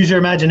 Use your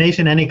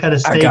imagination. Any cut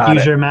of steak.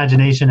 Use your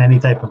imagination. Any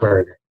type of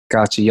burger.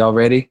 Gotcha. Y'all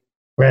ready?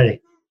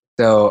 Ready.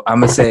 So I'm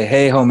going to say,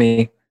 hey,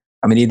 homie,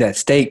 I'm going to need that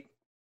steak,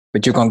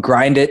 but you're going to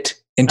grind it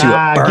into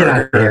a burger. Get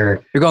out of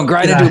here. You're going to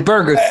grind it into a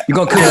burger. You're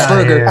going to cook a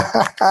burger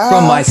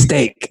from my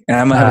steak, and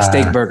I'm going to have a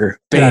steak burger.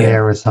 Bam. Get out of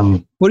here with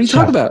some. What are you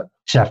talking about?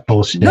 Chef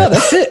bullshit. No,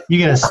 that's it. You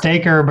get a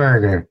steak or a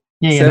burger.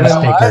 You get a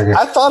steak burger.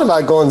 I thought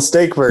about going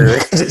steak burger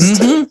just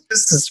to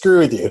screw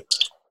with you.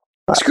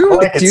 Screw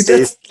with you.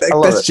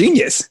 That's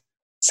genius.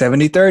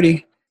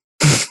 70-30.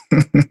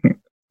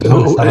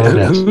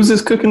 Who's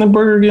this cooking the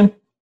burger again?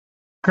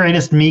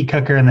 Greatest meat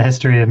cooker in the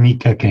history of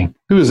meat cooking.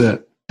 Who is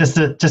that?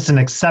 Just an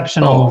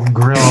exceptional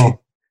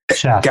grill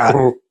chef.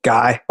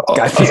 Guy.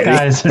 This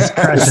guy's just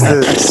crushing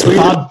The it.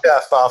 Swedish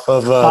chef off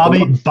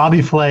of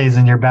Bobby Flay's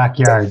in your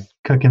backyard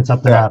cooking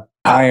something up.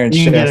 Iron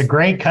You Chef. can get a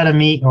great cut of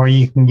meat, or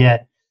you can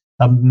get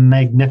a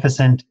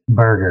magnificent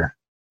burger.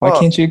 Why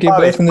can't you get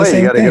both from the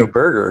same You got to thing? go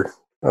burger.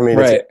 I mean,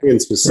 Right. it's being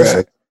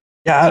specific. Right.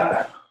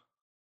 Yeah.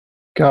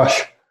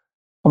 Gosh.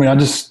 I mean, I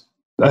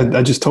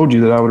just told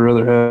you that I would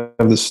rather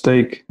have the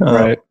steak.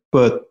 Right.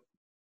 But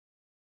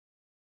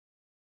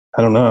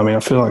I don't know. I mean,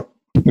 I feel like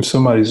if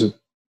somebody's a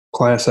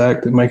class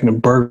act at making a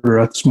burger,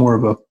 that's more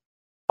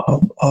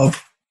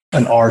of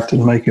an art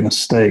than making a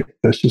steak.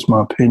 That's just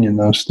my opinion,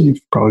 though. Steve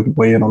probably could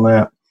weigh in on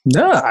that.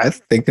 No, I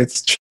think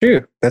that's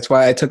true. That's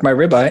why I took my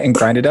ribeye and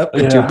grind it up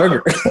into a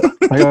burger.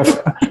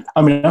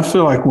 I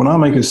feel like when I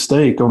make a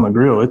steak on the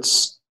grill,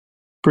 it's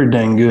pretty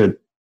dang good.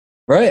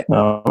 Right.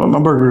 My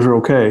burgers are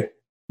okay,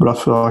 but I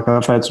feel like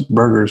I've had some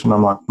burgers and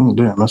I'm like, oh,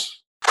 damn,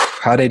 that's...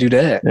 How they do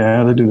that?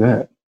 Yeah, they do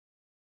that.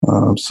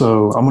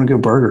 So I'm going to go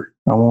burger.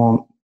 I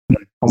want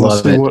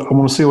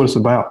to see what it's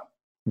about.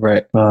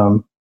 Right.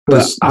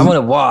 But I want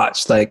to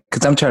watch,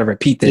 because I'm trying to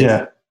repeat this.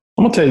 Yeah.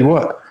 I'm going to tell you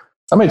what.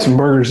 I made some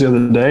burgers the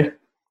other day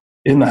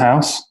in the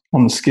house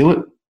on the skillet.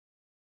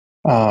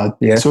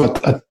 So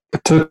I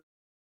took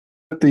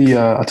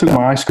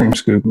my ice cream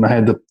scoop and I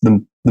had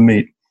the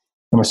meat.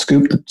 And I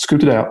scooped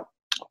it out,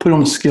 put it on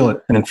the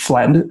skillet, and then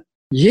flattened it.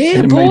 Yeah,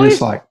 and it boy. made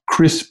this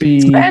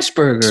crispy smash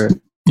burger.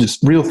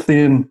 Just real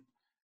thin.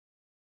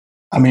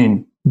 I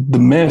mean, the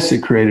mess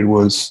it created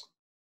was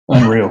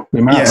unreal. The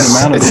amount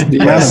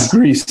of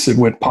grease that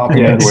went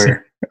popping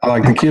everywhere.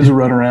 The kids were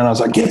running around. I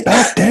was like, "Get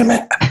back, damn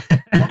it!"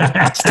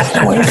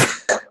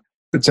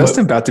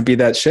 Justin about to be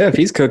that chef.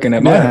 He's cooking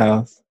at my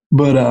house.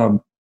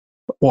 But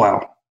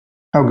wow,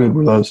 How good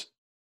were those?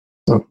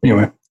 So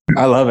anyway,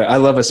 I love it. I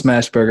love a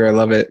smash burger. I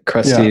love it.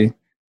 Crusty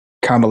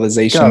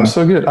caramelization. God, it was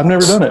so good. I've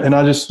never done it, and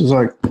I just was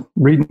like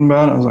reading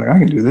about it. I was like, I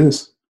can do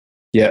this.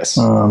 Yes.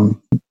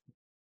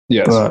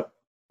 Yes. But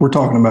we're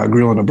talking about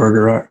grilling a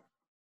burger, right?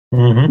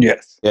 Mm-hmm.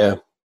 Yes. Yeah.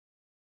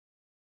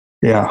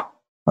 Yeah.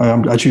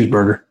 I choose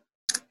burger.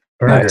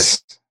 Burger.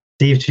 Nice.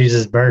 Steve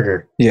chooses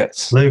burger.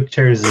 Yes. Luke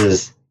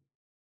chooses.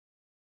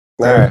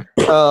 All right.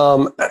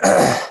 So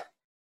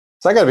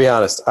I got to be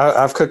honest.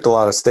 I've cooked a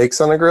lot of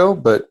steaks on the grill,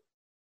 but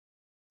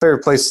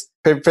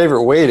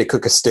favorite way to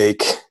cook a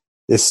steak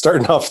is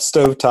starting off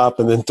stovetop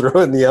and then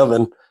throw it in the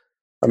oven.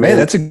 I mean, Hey,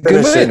 that's a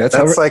good way.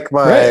 That's like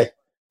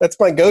that's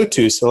my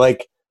go-to. So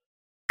like,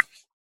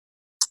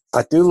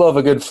 I do love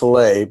a good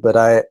fillet, but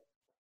I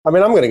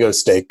mean, I'm going to go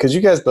steak because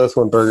you guys both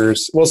went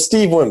burgers. Well,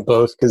 Steve went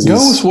both because Go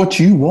with what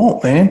you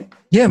want, man.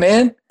 Yeah,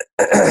 man.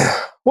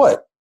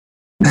 What?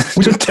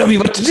 Don't tell me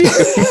what to do.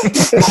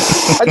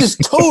 I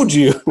just told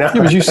you. Yeah,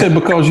 but you said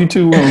because you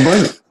two went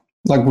burger.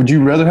 Like, would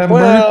you rather have a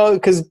burger? Well,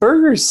 because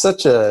burger is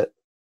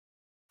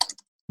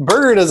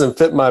burger doesn't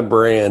fit my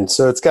brand,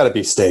 so it's got to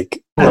be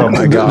steak. Oh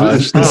my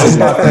gosh.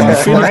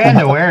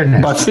 Brand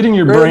awareness. By fitting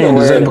your Brand brand,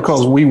 is that awareness.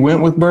 because we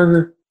went with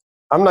burger?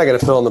 I'm not going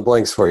to fill in the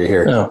blanks for you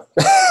here. No.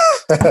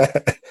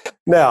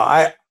 No,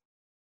 I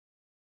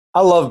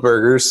love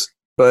burgers,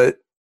 but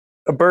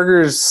a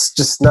burger's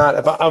just not.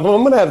 If I'm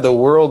going to have the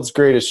world's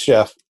greatest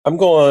chef, I'm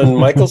going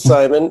Michael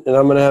Simon, and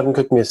I'm going to have him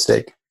cook me a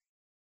steak.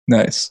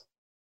 Nice.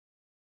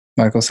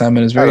 Michael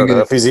Simon is I very don't know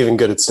good. if he's even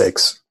good at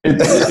steaks.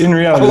 In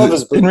I love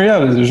his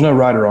reality, there's no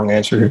right or wrong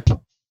answer here.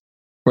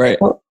 Right.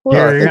 Well, I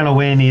You're think going to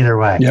win either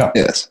way. Yeah.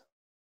 Yes.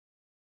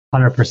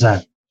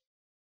 100%.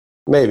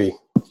 maybe.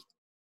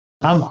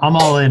 I'm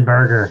all in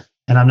burger,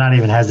 and I'm not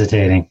even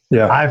hesitating.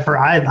 Yeah.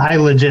 I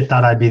legit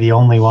thought I'd be the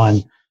only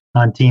one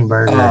on Team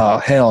Burger. Oh,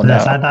 hell For no.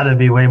 this. I thought it'd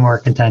be way more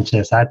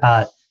contentious. I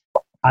thought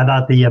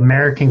the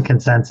American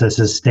consensus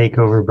is steak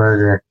over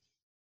burger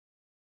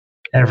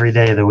every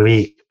day of the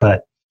week.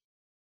 But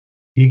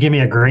you give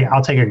me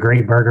I'll take a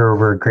great burger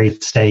over a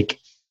great steak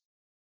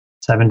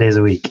 7 days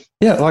a week.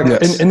 Yeah. Like,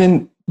 Yes. and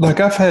then,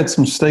 like, I've had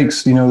some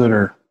steaks, that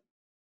are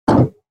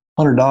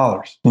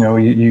 $100.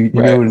 You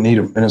go and eat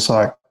them, and it's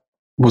like,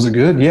 was it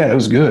good? Yeah, it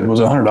was good. Was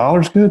it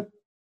 $100 good?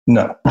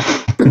 No.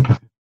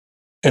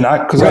 And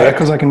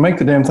because I can make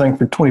the damn thing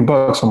for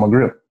 $20 on my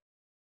grill.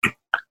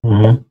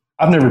 Mm-hmm.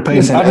 I've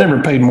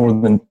never paid more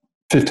than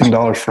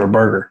 $15 for a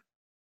burger.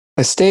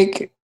 A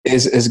steak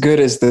is as good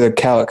as the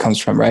cow it comes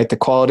from, right? The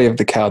quality of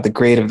the cow, the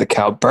grade of the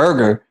cow.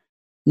 Burger,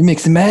 you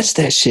mix and match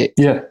that shit.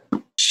 Yeah.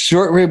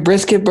 Short rib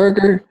brisket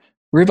burger,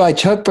 ribeye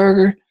chuck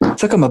burger.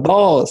 Suck on my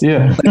balls.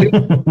 Yeah.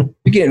 You're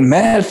getting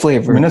mad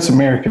flavor. I mean, that's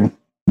American.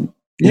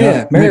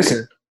 Yeah,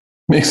 America.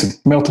 Mix it,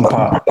 melting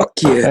pot. Fuck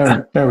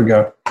yeah. There we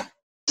go.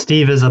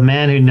 Steve is a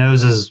man who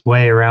knows his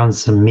way around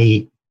some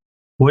meat.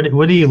 What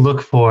do you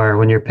look for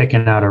when you're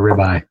picking out a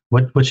ribeye?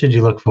 What should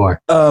you look for?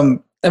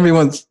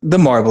 Everyone's the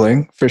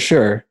marbling for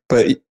sure,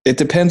 but it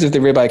depends if the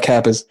ribeye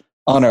cap is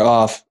on or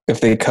off.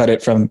 If they cut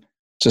it from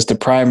just a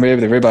prime rib,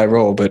 the ribeye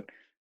roll. But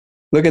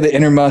look at the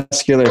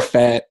intermuscular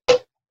fat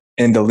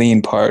and the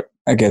lean part.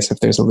 I guess if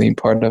there's a lean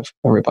part of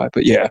a ribeye,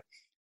 but yeah,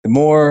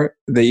 the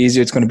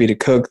easier it's going to be to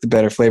cook, the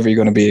better flavor you're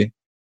going to be.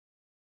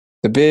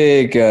 The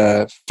big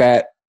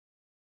fat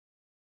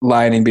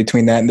lining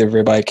between that and the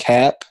ribeye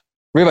cap.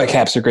 Ribeye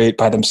caps are great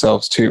by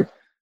themselves too,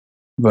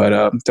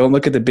 but don't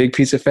look at the big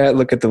piece of fat.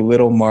 Look at the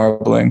little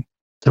marbling.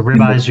 The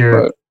ribeye's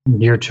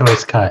your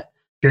choice cut.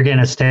 If you're getting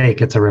a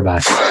steak, it's a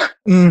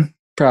ribeye.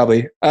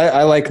 Probably.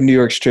 I like New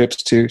York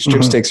strips too.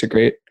 Strip steaks are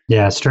great.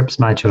 Yeah, strip's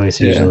my choice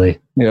usually.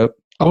 Yep.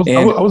 I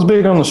was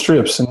big on the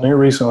strips, and here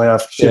recently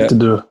I've shifted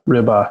to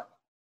ribeye.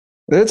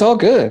 It's all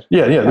good.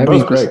 Yeah, they're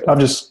both great. I'm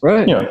just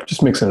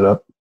just mixing it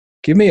up.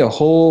 Give me a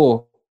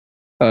whole.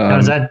 Now,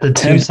 is that the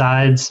two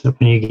sides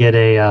when you get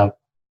a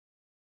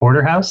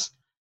porterhouse?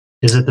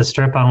 Is it the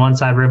strip on one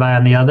side, ribeye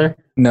on the other?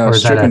 No, or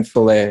is strip that and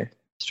fillet.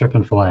 Strip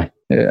and fillet.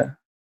 Yeah.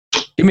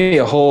 Give me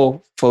a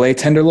whole fillet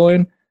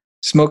tenderloin,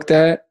 smoke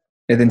that,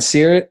 and then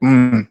sear it.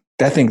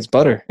 That thing's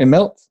butter. It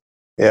melts.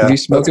 Yeah. If you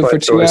smoke it for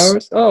 2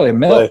 hours, it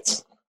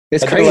melts.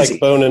 It's crazy. I do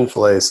like bone-in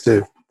fillets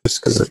too,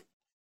 just because it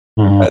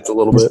adds a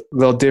little bit. A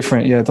little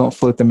different. Yeah, don't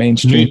float the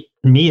mainstream.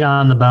 Meat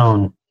on the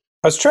bone.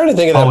 I was trying to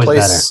think of that Always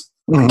place.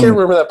 I can't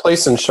remember that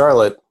place in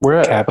Charlotte. We're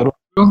at Capital.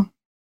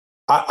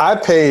 I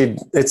paid.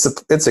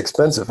 It's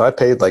expensive. I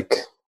paid like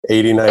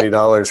 $80,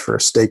 $90 for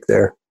a steak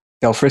there.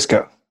 Del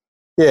Frisco.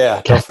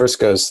 Yeah, Del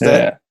Frisco's.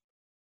 Yeah.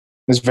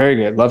 It's very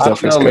good. Love Del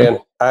Frisco. Man.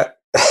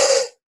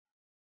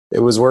 It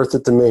was worth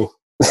it to me.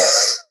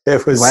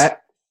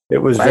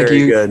 It was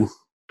very good.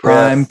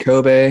 Prime,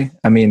 Kobe.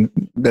 I mean,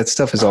 that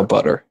stuff is all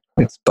butter.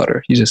 It's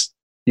butter.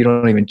 You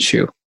don't even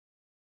chew.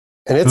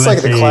 And it's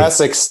like the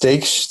classic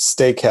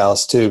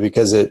steakhouse too,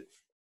 because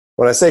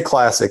when I say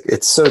classic,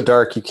 it's so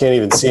dark you can't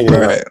even see anything.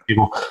 Right.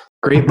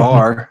 Great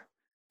bar,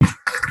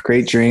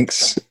 great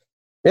drinks.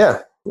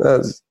 Yeah,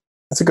 that's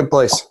a good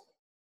place.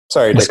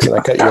 Sorry, Dixon,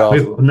 I cut you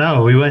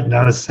off. We went.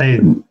 I was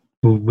saying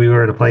we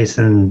were at a place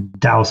in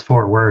Dallas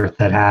Fort Worth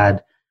that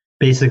had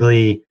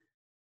basically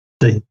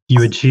you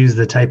would choose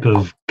the type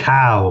of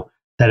cow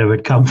that it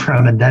would come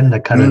from and then the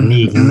cut of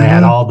meat. And they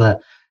had all the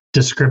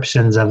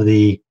descriptions of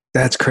the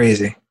That's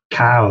crazy.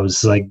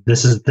 cows. Like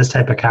this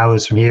type of cow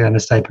is from here and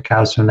this type of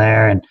cow is from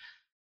there. And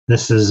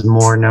this is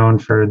more known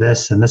for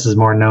this and this is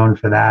more known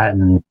for that.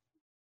 And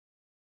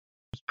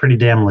it's pretty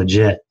damn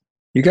legit.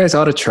 You guys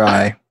ought to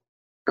try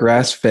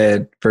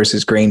grass-fed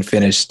versus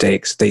grain-finished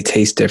steaks. They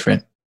taste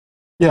different.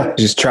 Yeah.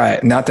 Just try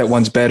it. Not that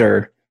one's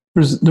better.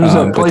 There's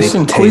that but place they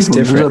in taste Cleveland.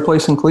 different. There's that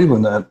place in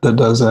Cleveland that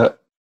does that.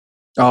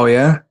 Oh,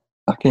 yeah?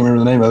 I can't remember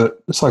the name of it.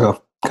 It's like a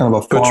kind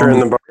of a farm. Butcher in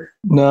the bar.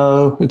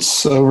 No,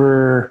 it's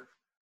over.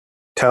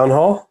 Town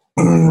hall.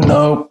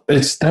 No,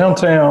 it's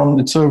downtown.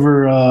 It's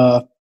over.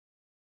 I'm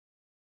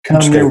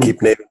Kind just of gonna near.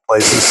 keep naming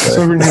places. It's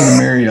over near the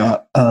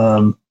Marriott.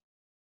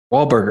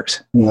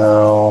 Wahlburgers.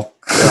 No,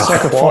 it's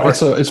like a farm.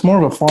 It's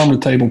more of a farm to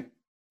table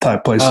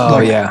type place. Oh,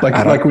 yeah. Like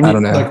I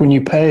don't know. when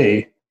you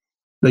pay,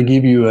 they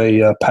give you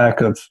a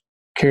pack of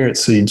carrot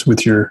seeds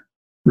with your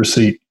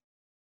receipt.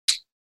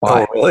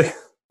 Why? Oh, really?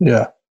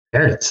 Yeah.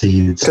 Carrot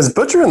seeds. Because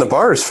Butcher in the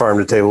bar is farm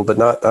to table, but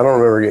not. I don't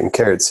remember getting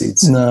carrot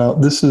seeds. No,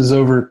 this is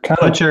over kind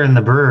of. Butcher and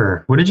the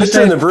brewer. What did you Butcher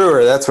say? in the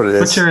brewer. That's what it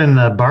is. Butcher and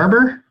the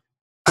barber?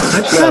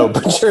 No,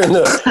 Butcher in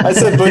the. I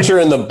said Butcher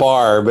in the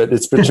bar, but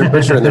it's Butcher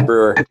in the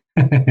brewer.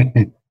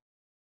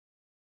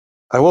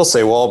 I will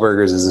say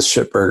Wahlburgers is a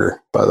shit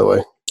burger, by the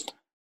way.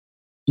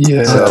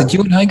 Yeah. So- Did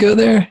you and I go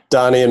there?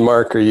 Donnie and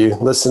Mark, are you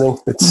listening?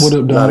 It's What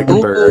up, not a Donnie?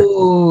 good burger.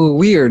 Oh,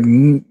 we are.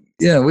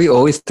 Yeah, we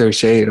always throw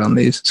shade on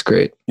these. It's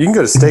great. You can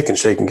go to Steak and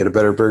Shake and get a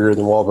better burger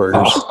than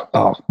Wahlburgers.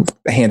 Oh,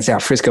 hands down.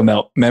 Frisco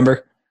Melt.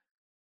 Remember?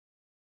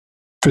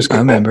 Frisco. I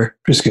remember.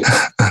 Frisco.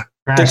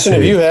 Dixon,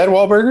 have you had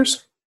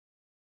Wahlburgers?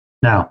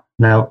 No.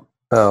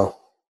 Oh,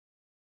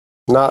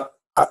 not.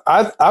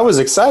 I was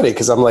excited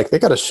because I'm like, they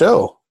got a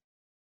show.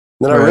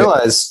 Then I Right.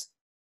 realized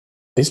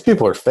these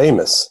people are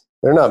famous.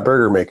 They're not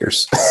burger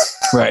makers.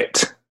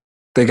 Right.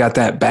 They got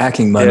that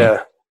backing money.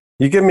 Yeah.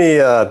 You give me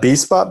a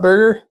B-Spot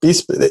burger,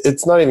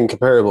 it's not even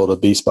comparable to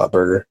B-Spot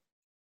burger,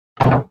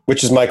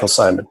 which is Michael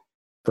Simon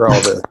for all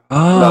the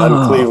Oh,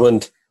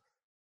 non-Cleveland.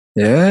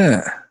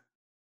 yeah.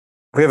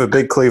 We have a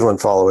big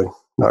Cleveland following.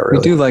 Not We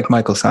really. do like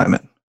Michael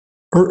Simon.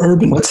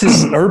 Urban. What's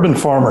his- Urban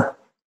Farmer?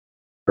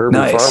 Urban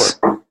Nice.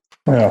 Farmer.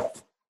 Yeah.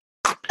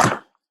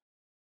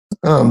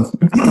 Sounds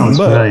But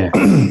familiar.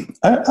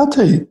 I'll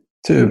tell you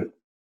too.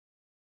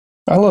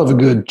 I love a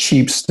good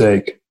cheap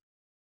steak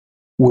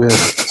with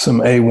some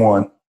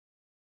A1.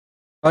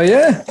 Oh,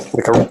 yeah.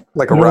 Like a You know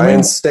what I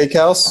Ryan's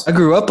Steakhouse. I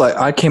grew up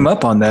I came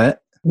up on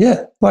that.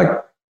 Yeah, like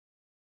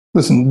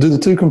listen, do the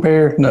two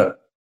compare? No,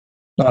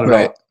 not at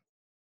Right.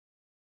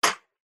 all.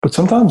 But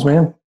sometimes,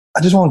 man,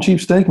 I just want a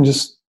cheap steak and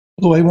just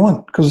a little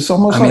A1 because it's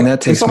almost. I mean, like,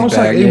 that takes it's almost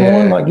me like back,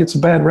 A1 yeah. like gets a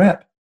bad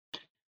rap.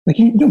 Like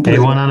you don't put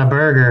A1 on a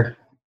burger.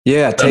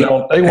 Yeah. Take,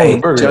 A1 on hey, a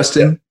burger.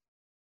 Justin,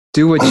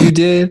 do what you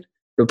did,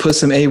 but put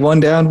some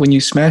A1 down when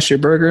you smash your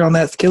burger on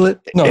that skillet.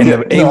 No, and yeah,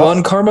 the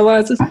A1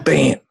 caramelizes.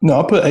 Bam.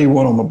 No, I put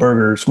A1 on my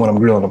burgers when I'm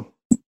grilling them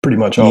pretty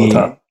much all the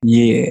time.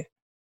 Yeah.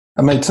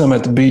 I made some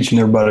at the beach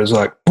and everybody's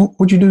like,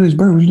 what'd you do to these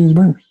burgers? What'd you do to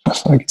these burgers? I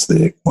was like, it's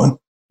the A1.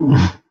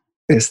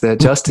 It's that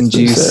Justin It's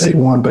juice. the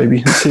A1,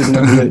 baby. It's hidden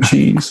under that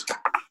cheese.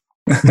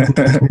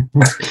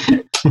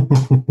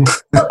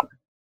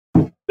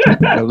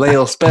 A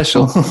Layle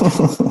special.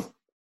 All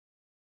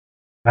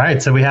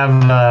right, so we have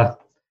a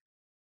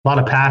lot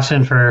of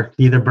passion for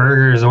either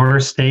burgers or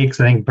steaks.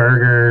 I think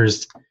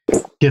burgers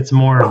gets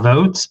more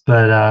votes,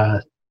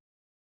 but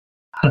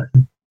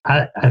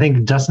I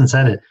think Justin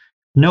said it.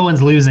 No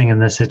one's losing in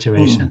this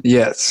situation.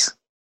 Yes.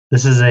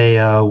 This is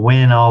a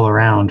win all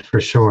around for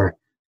sure.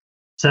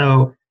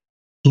 So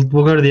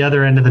we'll go to the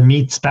other end of the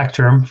meat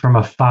spectrum from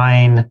a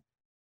fine,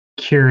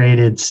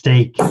 curated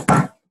steak.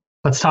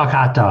 Let's talk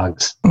hot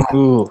dogs.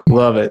 Ooh,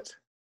 love it.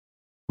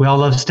 We all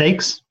love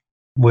steaks.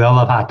 We all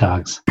love hot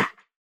dogs.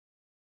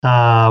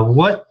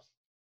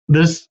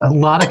 There's a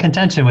lot of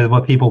contention with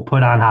what people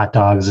put on hot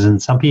dogs,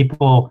 and some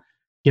people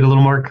get a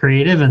little more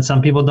creative, and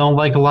some people don't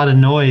like a lot of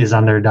noise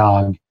on their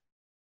dog.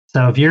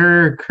 So if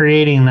you're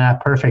creating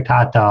that perfect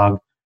hot dog,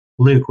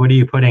 Luke, what are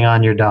you putting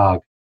on your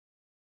dog?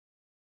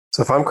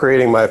 So if I'm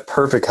creating my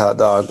perfect hot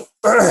dog,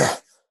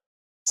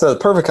 so the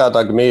perfect hot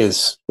dog to me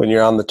is when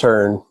you're on the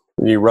turn,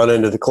 and you run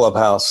into the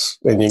clubhouse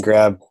and you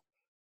grab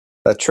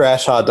a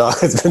trash hot dog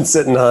that's been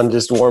sitting on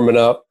just warming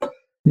up.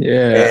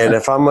 Yeah. And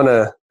if I'm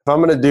gonna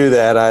do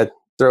that, I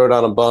throw it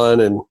on a bun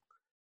and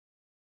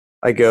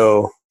I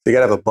go. You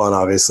gotta have a bun,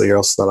 obviously, or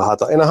else it's not a hot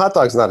dog. And a hot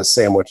dog's not a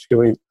sandwich. I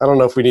don't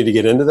know if we need to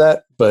get into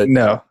that, but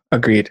No,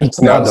 agreed. it's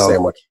not a dog.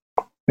 sandwich.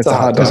 It's a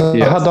hot Is dog. it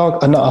Yes. a hot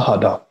dog? Not a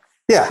hot dog.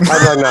 Yeah,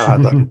 hot dog, not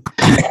a hot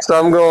dog. So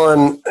I'm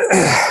going.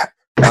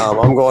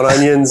 I'm going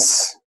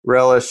onions,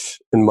 relish,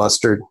 and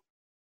mustard.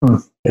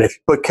 And if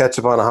you put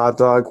ketchup on a hot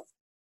dog,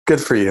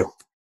 good for you.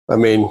 I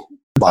mean,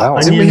 wow.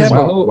 Didn't we have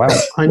a whole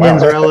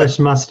Onions, relish,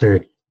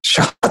 mustard.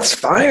 shots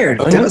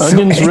fired?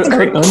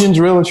 Onions,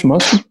 relish,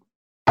 mustard.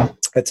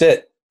 That's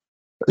it.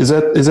 Is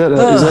that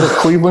a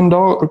Cleveland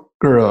dog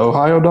or a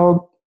Ohio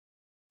dog?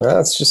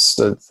 That's just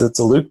it's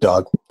a Luke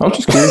dog. I was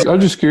just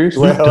curious.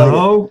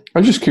 Dog? I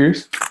was just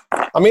curious.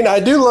 I mean, I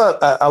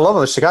love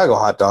a Chicago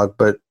hot dog,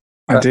 but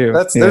I do.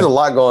 There's a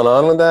lot going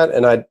on with that,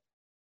 and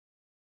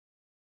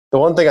the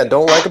one thing I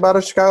don't like about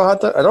a Chicago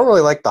hot dog, I don't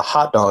really like the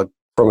hot dog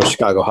from a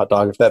Chicago hot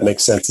dog, if that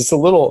makes sense. It's a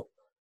little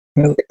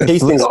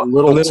tasting's a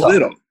little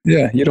tough.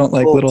 Yeah, you don't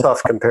like little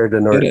tough compared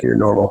to your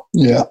normal.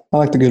 Yeah, I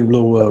like the good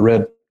little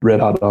red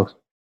hot dogs.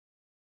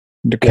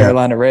 The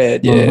Carolina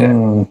Red.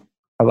 Yeah,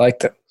 I like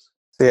those.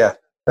 So yeah,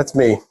 that's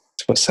me.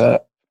 That's what's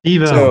up.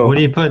 Evo, So- what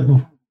do you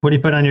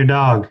put on your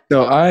dog?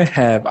 So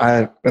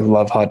I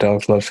love hot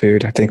dogs, love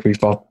food. I think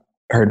we've all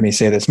heard me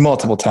say this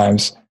multiple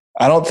times.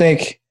 I don't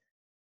think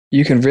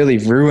you can really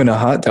ruin a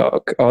hot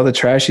dog. All the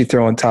trash you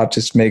throw on top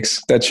just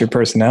that's your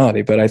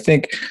personality. But I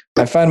think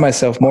I find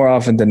myself more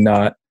often than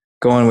not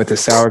going with a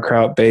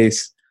sauerkraut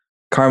base,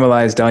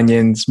 caramelized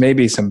onions,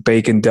 maybe some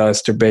bacon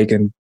dust or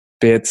bacon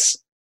bits,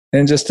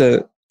 and just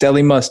a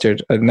deli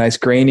mustard, a nice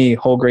grainy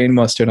whole grain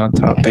mustard on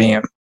top.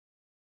 Bam.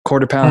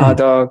 Quarter-pound hot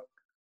dog,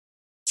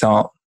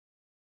 salt,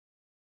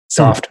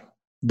 soft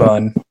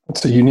bun.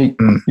 It's a unique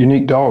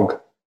dog.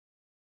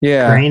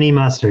 Yeah. Grainy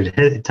mustard.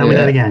 Tell me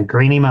that again.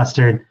 Grainy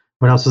mustard.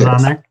 What else was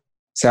on there?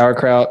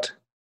 Sauerkraut,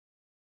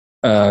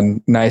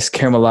 nice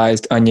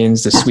caramelized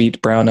onions, the sweet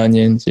brown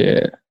onions,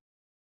 and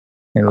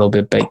a little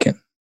bit of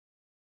bacon.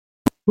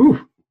 Ooh.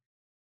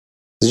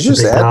 Did you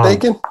just add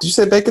bacon? Did you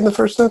say bacon the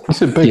first time? You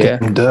said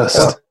bacon and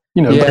dust.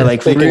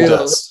 Like bacon real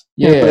dust.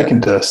 Bacon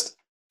dust.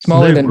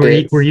 smaller Luke, than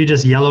bits. were you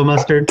just yellow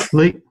mustard,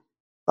 Luke?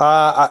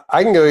 I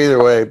can go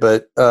either way,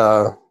 but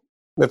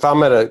if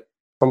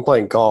I'm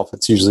playing golf,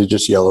 it's usually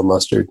just yellow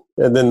mustard,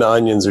 and then the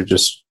onions are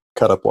just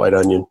cut up white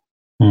onion.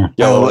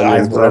 Yellow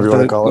onions, whatever you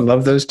want to call it. I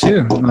love those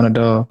too on a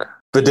dog.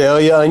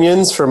 Vidalia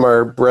onions from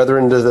our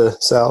brethren to the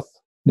south.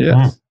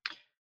 Yeah.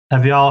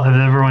 Have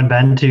everyone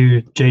been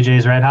to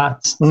JJ's Red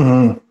Hots?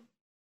 Mm-hmm.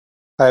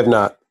 I have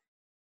not.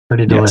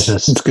 Pretty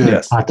delicious. It's good.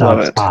 Yes. Hot dog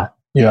Love it. spot.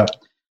 Yeah,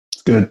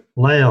 it's good.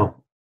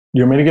 Leo,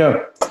 You want me to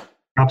go?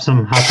 drop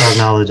some hot dog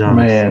knowledge on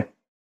us. Man,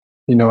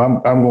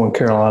 I'm going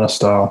Carolina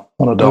style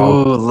on a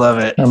dog. Oh, love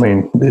it. I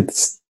mean,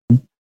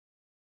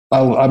 I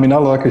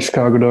like a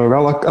Chicago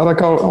dog. I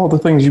like all the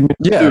things you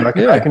do.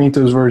 I can eat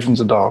those versions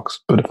of dogs.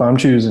 But if I'm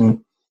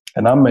choosing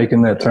and I'm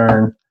making that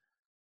turn,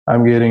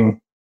 I'm getting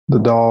the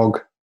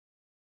dog.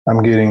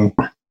 I'm getting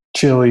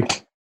chili,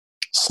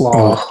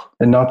 slaw,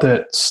 and not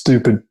that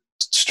stupid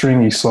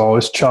stringy slaw.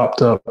 It's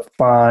chopped up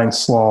fine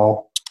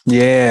slaw.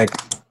 Yeah.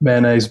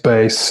 Mayonnaise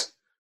base.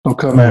 Don't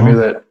come at me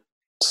that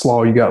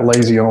slaw you got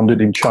lazy on,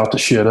 didn't even chop the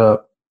shit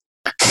up.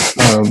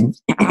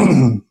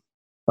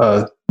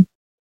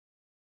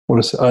 What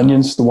is it?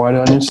 Onions, the white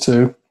onions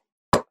too.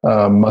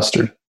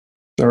 Mustard. Is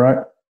that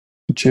right?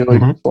 Chili,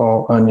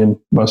 slaw, onion,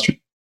 mustard.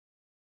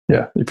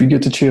 Yeah. If you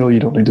get the chili, you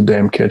don't need the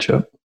damn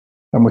ketchup.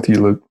 I'm with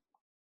you, Luke.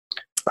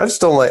 I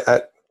just don't like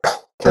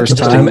First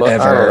time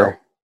ever.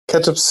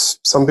 Ketchup.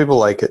 Some people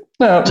like it.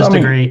 No, Just a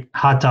great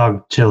hot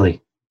dog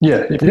chili.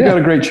 Yeah, if you got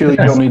a great chili,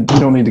 you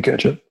don't need the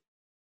ketchup.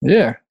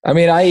 Yeah. I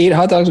mean, I eat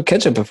hot dogs with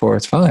ketchup before.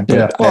 It's fine. But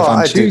Yeah. if Well, I'm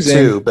I choosing,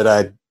 do too, but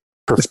I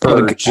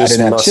prefer just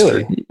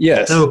mustard. chili.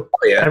 Yes. So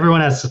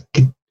everyone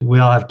we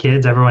all have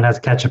kids. Everyone has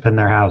ketchup in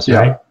their house, Yeah.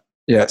 right?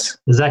 Yes.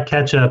 Does that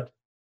ketchup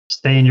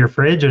stay in your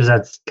fridge or does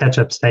that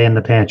ketchup stay in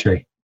the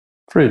pantry?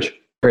 Fridge.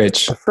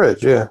 Fridge. The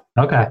fridge, yeah.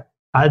 Okay.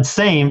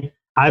 Same.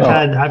 I've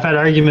had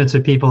arguments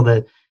with people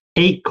that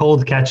ate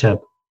cold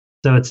ketchup,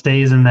 so it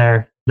stays in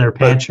their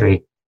pantry.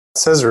 It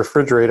says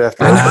refrigerate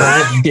after.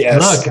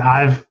 Yes.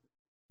 Look,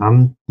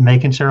 I'm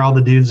making sure all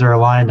the dudes are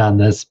aligned on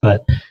this,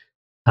 but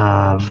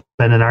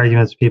been in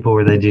arguments with people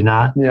where they do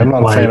not. Yeah, I'm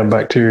not a fan of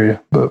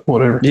bacteria, but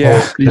whatever.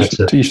 Yeah.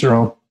 To each their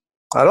own.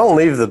 I don't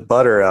leave the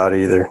butter out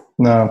either.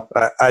 No,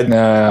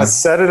 I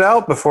set it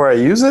out before I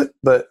use it,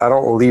 but I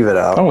don't leave it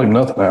I out. don't leave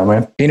nothing out,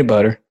 man. Peanut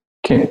butter.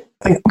 Can't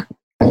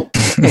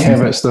have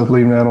that stuff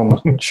leaving out on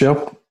the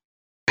shelf.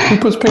 Who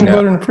puts peanut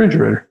butter in the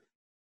refrigerator?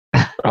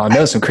 Oh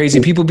no, some crazy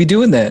people be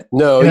doing that.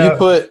 No,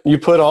 you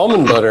put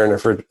almond butter in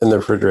the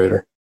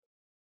refrigerator.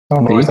 I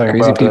don't know anything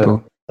Crazy about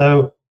people.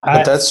 So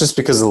But that's just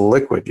because of the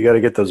liquid. You got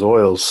to get those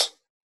oils.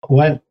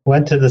 went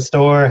to the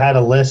store, had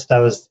a list. I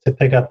was to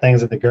pick up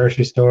things at the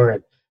grocery store,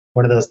 and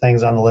one of those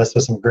things on the list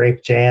was some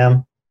grape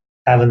jam.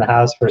 Have in the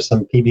house for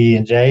some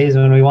PB&Js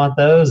when we want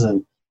those,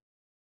 and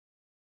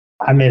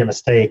I made a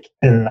mistake.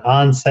 And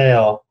on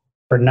sale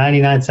for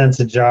 99 cents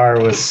a jar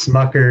was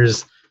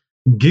Smucker's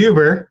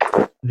Goober,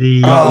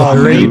 the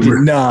grape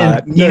and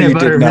peanut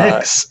butter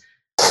mix.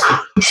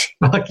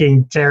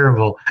 Fucking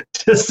terrible,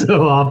 just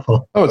so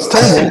awful. Oh, it's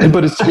terrible,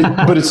 but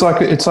it's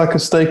like a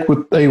steak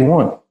with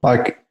A1.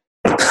 Like,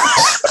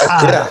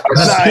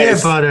 The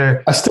peanut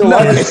butter. I still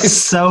like it. It's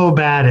so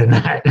bad in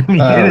that. I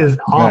mean, it is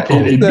awful.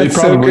 It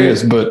probably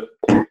is, but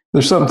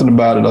there's something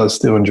about it I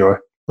still enjoy.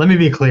 Let me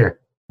be clear: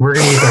 we're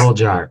gonna eat the whole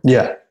jar,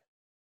 Yeah,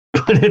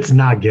 but it's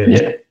not good.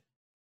 yeah.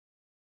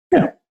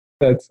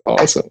 That's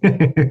awesome.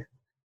 It's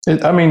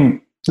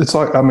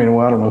like I don't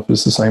know if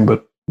it's the same,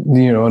 but an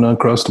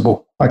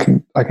Uncrustable. I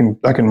can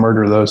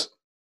murder those.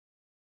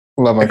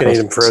 Love I can eat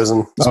them Uncrustables.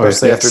 frozen,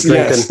 especially after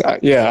drinking.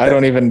 Yeah, I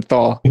don't even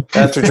thaw.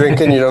 After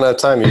drinking, you don't have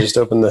time. You just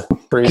open the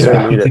freezer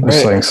and eat it.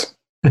 Those things.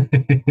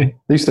 They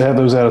used to have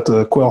those out at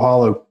the Quail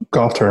Hollow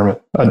golf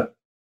tournament.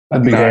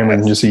 I'd be hammered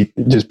and just be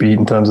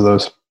eating tons of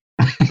those.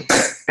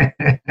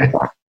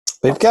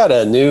 They've got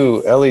a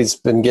new. Ellie's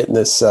been getting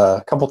this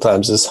a couple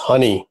times. This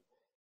honey.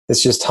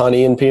 It's just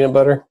honey and peanut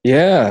butter.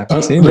 Yeah,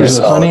 there's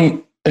a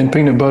honey and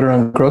peanut butter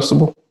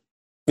Uncrustable.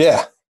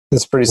 Yeah,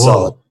 it's pretty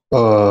solid.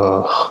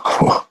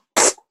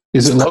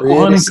 Is it local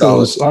honey?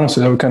 Because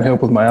honestly, that would kind of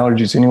help with my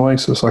allergies anyway.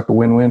 So it's like a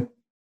win-win.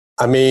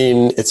 I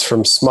mean, it's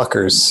from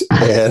Smucker's,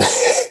 and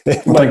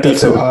it might be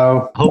that's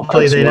Ohio.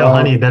 Hopefully, they know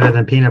honey better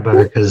than peanut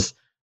butter because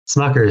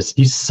Smuckers,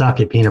 you suck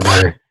at peanut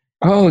butter.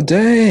 Oh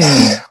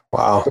dang!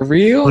 Wow, For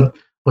real?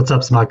 What's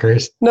up,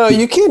 Smuckers? No,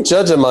 you can't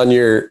judge them on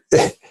your.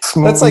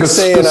 That's like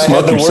saying I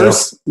had the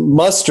worst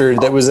mustard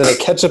that was in a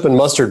ketchup and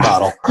mustard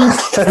bottle. I'm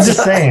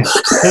just saying.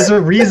 There's a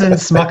reason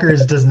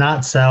Smuckers does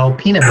not sell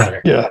peanut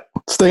butter. Yeah,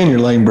 stay in your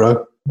lane,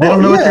 bro. They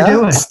don't know what they're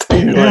doing.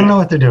 They don't know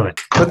what they're doing.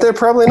 But they're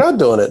probably not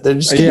doing it. They're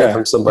just getting it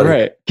from somebody.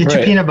 Right. Get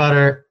your peanut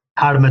butter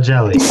out of my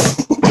jelly.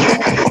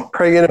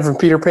 Probably get it from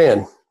Peter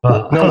Pan.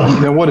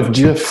 Now, what if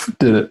Jif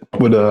did it?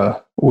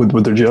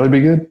 Would their jelly be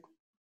good?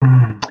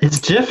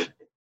 Is Jif?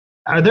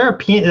 Are there a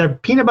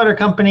peanut butter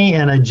company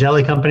and a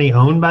jelly company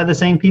owned by the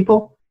same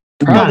people?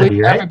 Probably.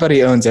 Be, right?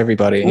 Everybody owns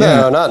everybody.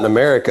 No, not in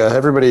America.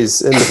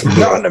 Everybody's in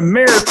not in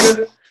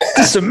America.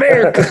 It's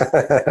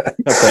America.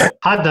 Okay.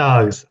 Hot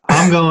dogs.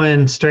 I'm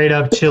going straight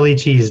up chili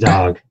cheese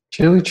dog.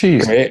 Chili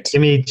cheese. Great.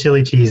 Give me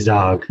chili cheese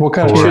dog. What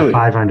kind of chili?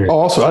 500. Oh,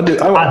 also, I do.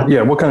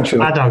 What kind of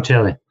chili? Hot dog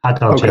chili. Hot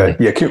dog chili.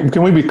 Yeah.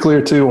 Can we be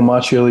clear too on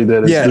my chili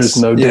that there's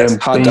no damn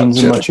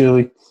beans in my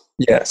chili?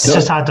 Yes. It's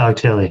just hot dog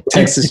chili.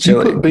 Texas if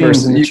chili. You put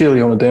beans in your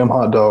chili on a damn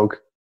hot dog,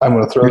 I'm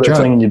going to throw that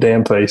thing in your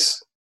damn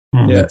face.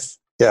 Mm-hmm. Yes.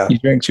 Yeah. You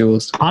drink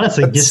Jules.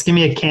 Honestly, just give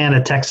me a can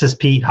of Texas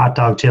Pete hot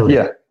dog chili.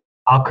 Yeah.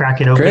 I'll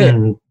crack it open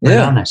and put it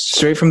on there.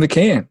 Straight from the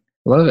can.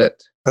 Love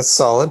it. That's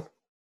solid.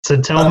 So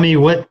tell me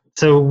what.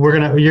 So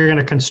you're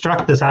gonna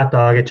construct this hot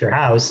dog at your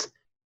house.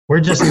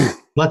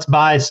 Let's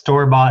buy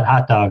store-bought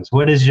hot dogs.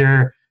 What is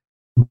your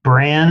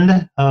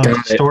brand of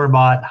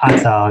store-bought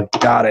hot dog?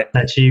 Got it.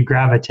 That you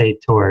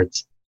gravitate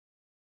towards.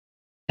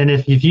 And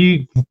if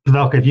you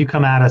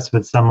come at us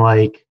with some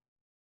like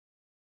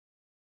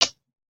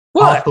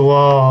off the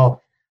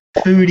wall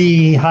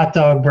foodie hot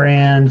dog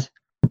brand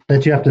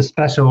that you have to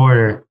special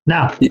order.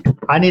 Now,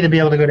 I need to be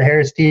able to go to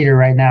Harris Teeter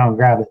right now and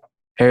grab it.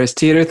 Harris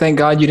Teeter, thank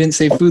God you didn't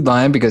say Food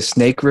Lion because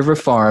Snake River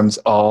Farms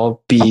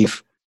all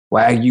beef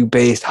Wagyu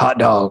based hot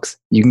dogs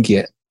you can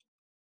get.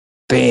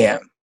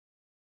 Bam.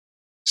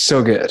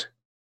 So good.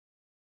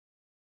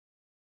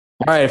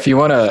 All right, if you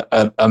want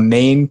a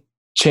main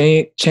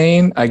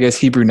chain, I guess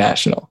Hebrew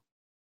National.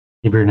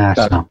 Hebrew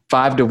National.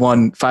 5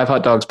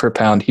 hot dogs per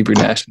pound, Hebrew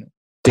National.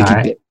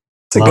 Right.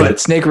 It's a good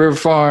Snake River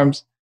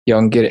Farms. Y'all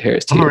can get it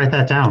Harris Teeter. I'm going to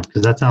write that down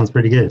because that sounds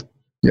pretty good.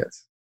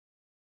 Yes.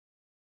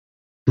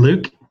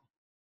 Luke?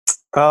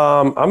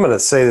 I'm going to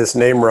say this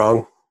name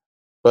wrong,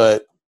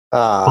 but...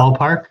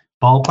 Ballpark?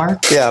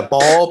 Yeah,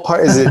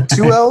 ballpark. Is it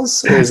 2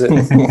 L's? Or is it...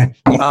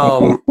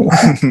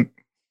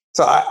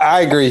 So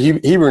I agree.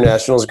 Hebrew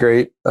National is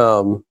great.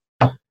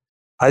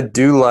 I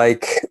do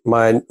like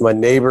my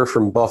neighbor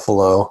from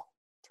Buffalo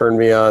turned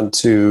me on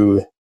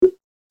to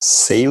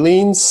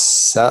Salene's.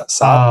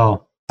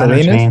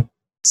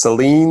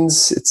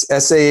 Salene's. It's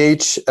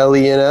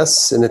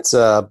Sahlens, and it's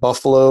a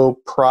Buffalo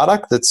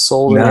product that's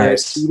sold in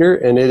Harris Teeter,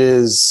 and it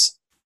is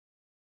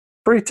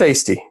pretty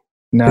tasty.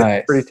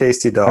 Nice. Pretty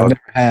tasty dog. I've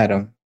never had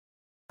them.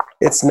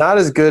 It's not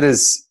as good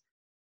as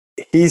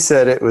he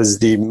said. It was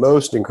the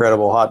most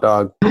incredible hot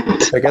dog.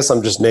 I guess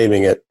I'm just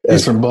naming it.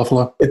 He's from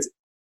Buffalo. He's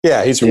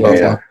from Buffalo.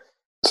 Yeah.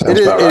 It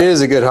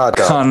is a good hot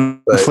dog.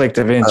 Conflict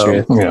of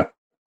interest. Yeah.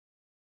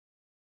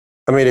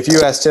 I mean, if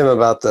you asked him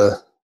about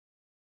the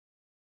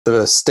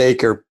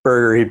steak or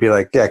burger, he'd be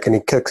like, "Yeah, can he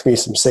cook me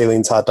some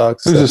Sahlens hot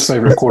dogs?" Who's his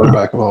favorite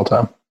quarterback of all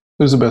time?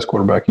 Who's the best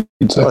quarterback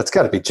you'd say? Well, it's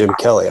got to be Jim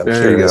Kelly. I'm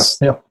sure it is.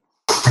 Yeah.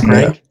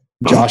 Right.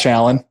 Josh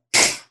Allen.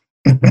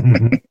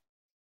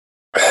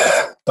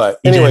 But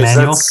anyways,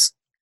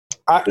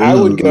 I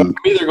would go. I'm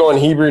either going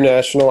Hebrew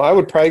National. I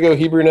would probably go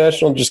Hebrew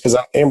National just because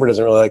Amber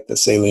doesn't really like the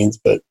Sahlens,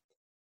 but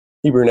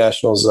Hebrew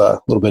National is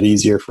a little bit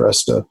easier for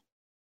us to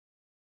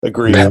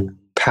agree on.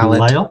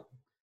 Lyle?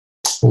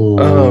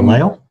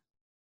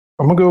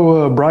 I'm gonna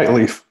go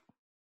Brightleaf.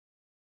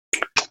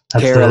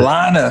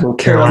 Carolina.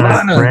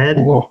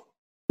 Red.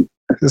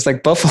 It's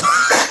like Buffalo.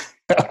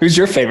 Who's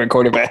your favorite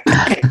quarterback?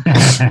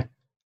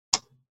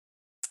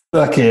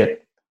 Fuck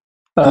it.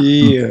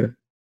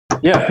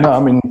 Yeah. No, I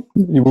mean,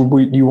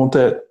 you want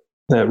that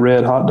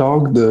red hot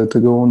dog to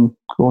go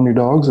on your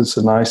dogs. It's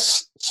a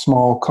nice,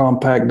 small,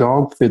 compact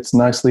dog. Fits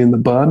nicely in the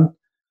bun.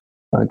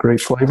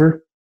 Great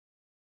flavor.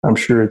 I'm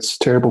sure it's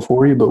terrible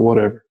for you, but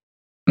whatever.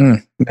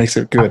 Makes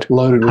it good.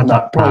 Loaded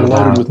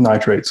with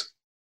nitrates.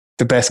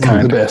 The best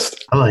kind. The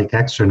best. I like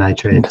extra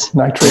nitrates.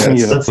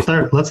 Nitrates.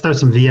 Let's throw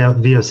some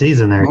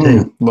VOCs in there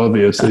too. Love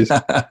VOCs.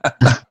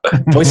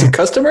 Voice of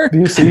customer?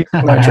 VOC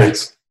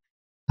nitrates.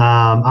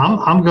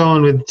 I'm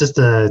going with just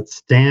a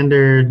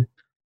standard,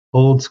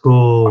 old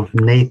school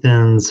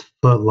Nathan's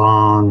foot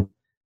long,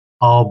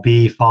 all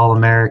beef, all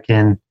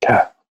American.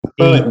 Yeah.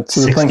 Eat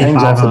So the thing 65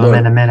 hangs off the of them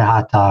in bun. a minute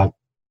hot dog.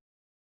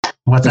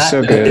 What's It's that? so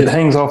It good.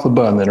 hangs off the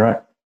bun then,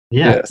 right?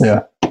 Yeah, Yes.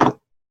 Yeah.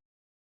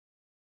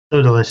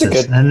 so delicious. It's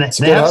a good, And it's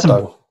a they good have hot some.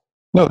 dog.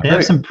 No, They have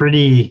great. some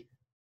pretty.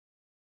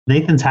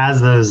 Nathan's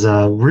has those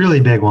really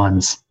big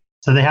ones.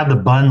 So they have the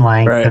bun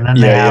length, Right. and then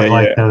they Yeah, have yeah,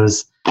 like yeah.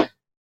 those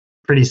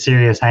pretty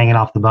serious hanging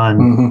off the bun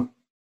Mhm.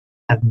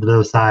 at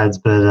both sides.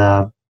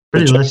 But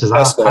pretty The delicious.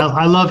 chestnut.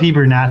 I love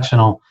Hebrew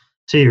National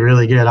too.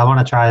 Really good. I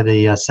want to try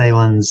the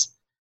Salins.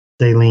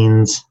 Yeah,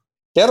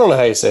 I don't know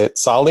how you say it.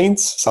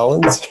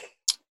 Salines?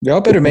 Y'all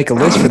better make a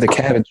list for the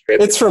cabin trip.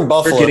 It's from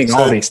Buffalo. getting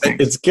all so these things.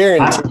 It's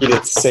guaranteed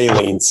it's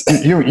salines.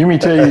 You me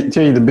tell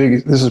you the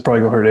biggest. This is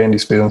probably gonna hurt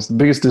Andy's feelings. The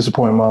biggest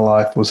disappointment in my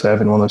life was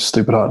having one of those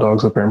stupid hot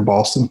dogs up there in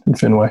Boston in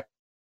Fenway.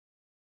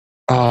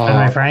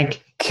 Hi, Oh,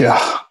 Frank.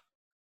 Yeah,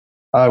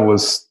 I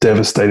was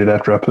devastated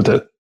after I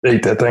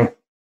ate that thing. I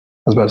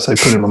was about to say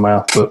put it in my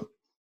mouth, but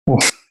we'll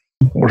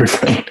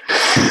refrain.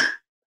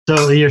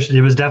 So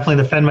it was definitely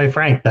the Fenway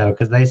Frank though,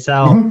 because they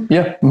sell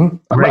Yeah,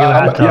 regular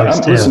hot dogs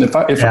too. Listen, if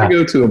I Yeah.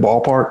 go to a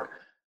ballpark,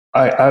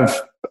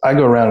 I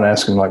go around and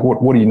ask them like,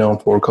 what are you known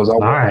for? Because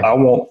right. I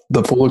want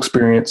the full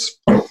experience.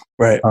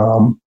 Right.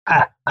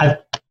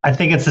 I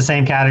think it's the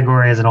same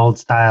category as an old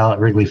style at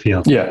Wrigley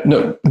Field. Yeah.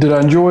 No, did I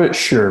enjoy it?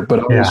 Sure, but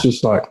I was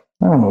just like,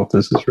 I don't know if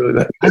this is really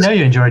that. I know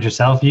you enjoyed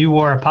yourself. You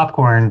wore a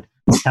popcorn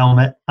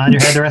helmet on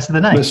your head the rest of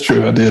the night. That's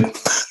true. I did.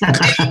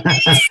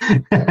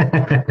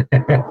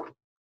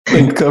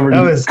 And covered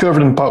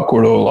in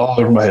popcorn all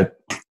over my head.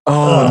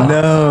 oh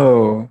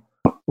no!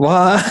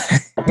 Why?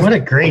 What a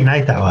great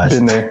night that was.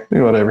 Been there.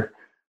 Whatever.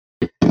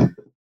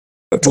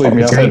 That's Believe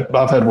me, great.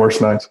 I've had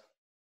worse nights.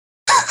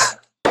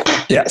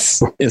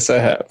 Yes, I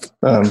have.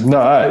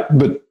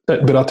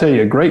 But I'll tell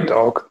you, a great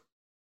dog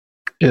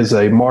is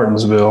a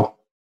Martinsville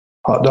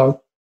hot dog.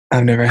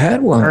 I've never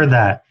had one. Heard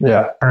that.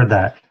 Yeah.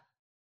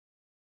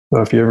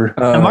 So if you ever,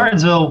 And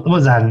Martinsville, what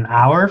was that, an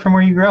hour from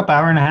where you grew up?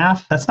 Hour and a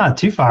half? That's not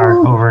too far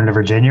over into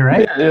Virginia,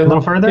 right? Yeah, a little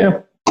further?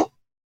 Yeah.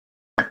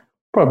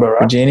 Probably about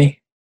right. Virginia.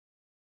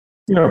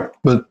 Yeah,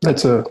 but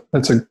that's a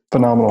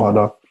phenomenal hot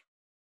dog.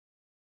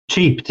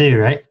 Cheap too,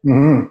 right?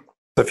 Mm-hmm.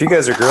 So if you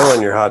guys are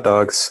grilling your hot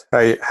dogs,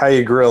 how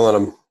you grilling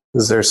them?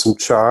 Is there some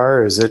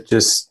char? Is it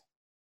just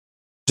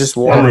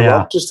warm them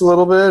up just a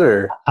little bit,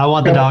 or? I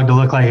want the dog to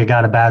look like it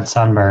got a bad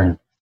sunburn.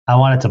 I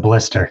want it to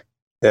blister.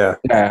 Yeah.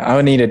 Yeah, I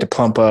would need it to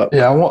plump up.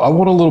 Yeah, I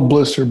want a little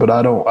blister, but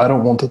I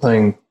don't want the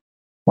thing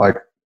like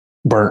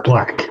burnt.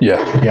 Black. Yeah.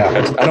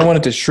 I don't want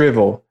it to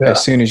shrivel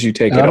as soon as you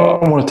take And it I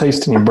off. don't want to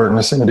taste any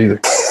burntness in it either.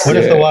 What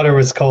if the water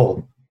was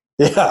cold?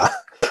 Yeah.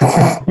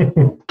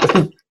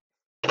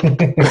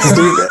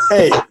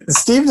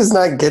 Steve does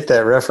not get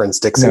that reference,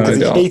 Dixon, No, I because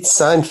he don't. hates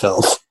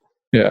Seinfeld.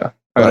 Yeah,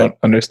 I don't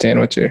understand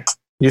what you're.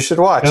 You should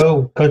watch.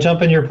 Go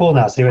jump in your pool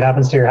now. See what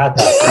happens to your hot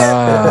dog.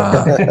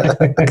 Ah,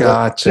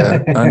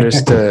 gotcha.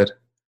 Understood.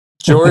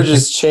 George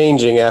is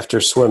changing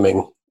after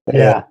swimming.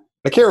 Yeah.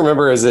 I can't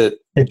remember. Is it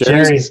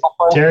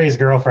Jerry's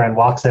girlfriend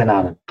walks in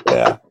on him.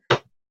 Yeah.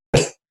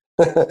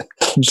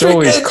 It's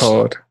always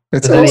cold.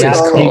 It's So then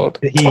always cold.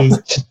 He,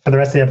 for the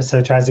rest of the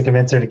episode, tries to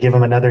convince her to give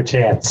him another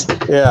chance.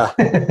 Yeah.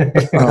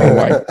 Oh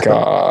my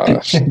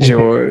gosh,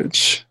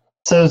 George.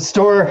 So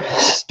store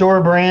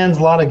brands,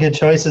 a lot of good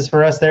choices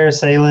for us there.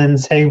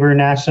 Salins, Haber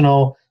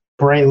National,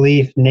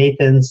 Brightleaf,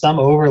 Nathan. Some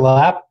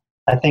overlap.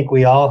 I think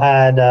we all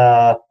had.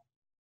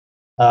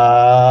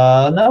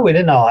 No, we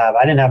didn't all have.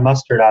 I didn't have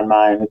mustard on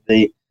mine with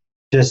the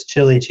just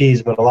chili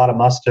cheese, but a lot of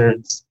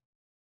mustards.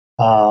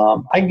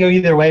 I can go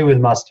either way with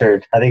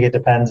mustard. I think it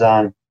depends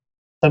on.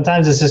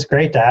 Sometimes it's just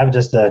great to have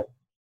just a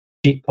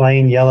cheap,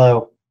 plain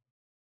yellow,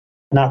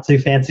 not too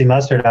fancy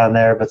mustard on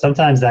there. But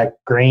sometimes that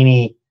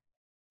grainy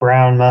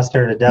brown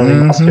mustard, a deli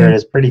mustard,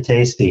 is pretty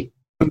tasty.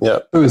 Yeah.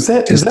 So is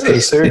that Just a tasty.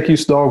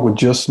 Syracuse dog with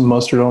just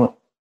mustard on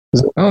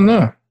it? Oh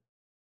no,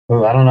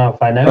 Ooh, I don't know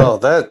if I know. Oh,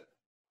 that.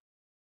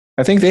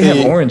 I think they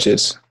have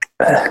oranges.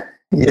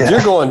 If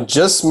you're going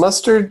just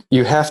mustard,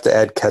 you have to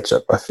add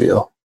ketchup. I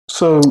feel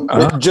So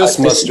just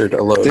mustard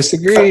alone.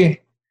 Disagree.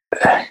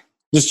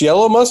 Just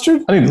yellow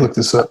mustard? I need to look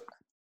this up.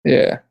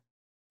 Yeah,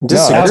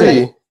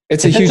 Disagree.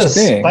 it's a If huge it's a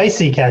thing.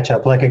 spicy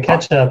ketchup, like a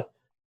ketchup,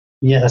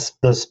 yes,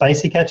 those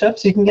spicy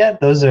ketchups you can get,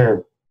 those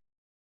are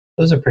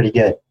pretty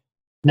good.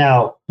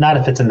 Now, not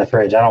if it's in the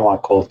fridge. I don't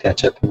want cold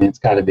ketchup. I mean, it's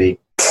got to be.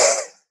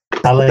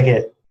 I like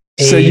it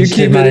So you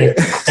keep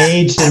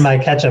aged in my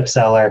ketchup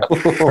cellar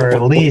for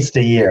at least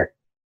a year.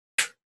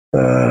 You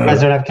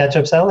guys don't have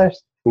ketchup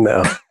cellars?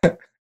 No.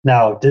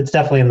 No, it's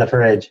definitely in the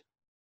fridge.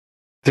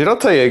 Dude, I'll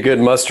tell you a good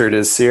mustard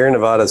is Sierra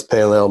Nevada's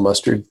Pale Ale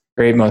mustard.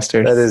 Great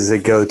mustard. That is a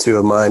go-to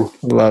of mine.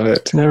 Love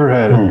it. Never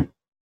had it.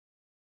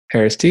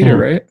 Harris Teeter,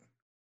 right?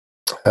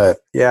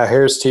 Yeah,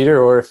 Harris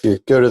Teeter, or if you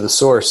go to the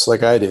source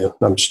like I do.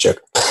 I'm just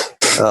joking.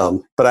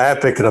 But I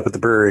have picked it up at the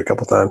brewery a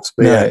couple times.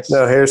 But Nice. yeah,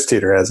 no, Harris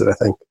Teeter has it, I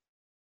think.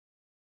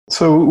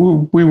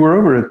 So we were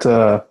over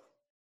at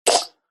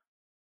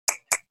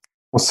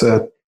what's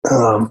that?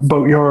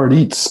 Boatyard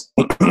Eats.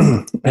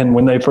 And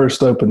when they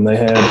first opened, they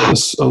had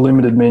a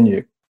limited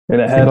menu. And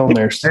it had on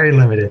there Very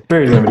limited.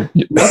 Very limited.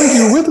 I think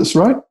you were with us,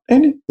 right,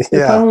 Andy?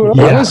 Yeah.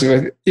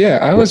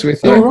 I was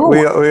with you.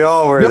 We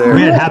all were there.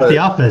 We had half the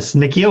office.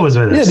 Nikhil was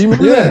with us. Yeah, do you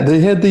remember that?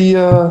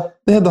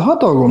 They had the hot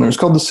dog on there. It's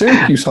called the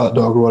Syracuse hot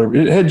dog or whatever.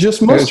 It had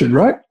just mustard,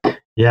 right?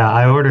 Yeah,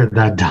 I ordered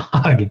that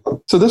dog.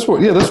 So that's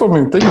what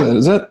I'm thinking of.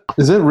 Is that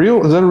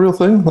real? Is that a real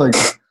thing? Like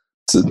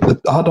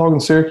the hot dog in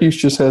Syracuse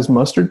just has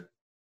mustard?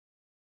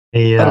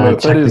 Hey, I don't know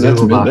if that is.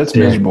 That's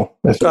miserable.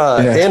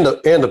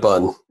 And a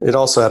bun. It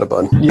also had a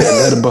bun. Yeah,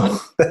 it had a bun.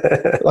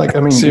 Like, I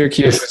mean,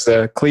 Syracuse is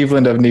the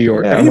Cleveland of New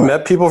York. Have you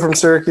met people from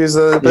Syracuse?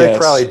 They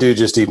probably do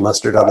just eat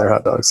mustard on their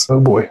hot dogs. Oh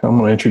boy, I'm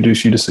going to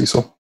introduce you to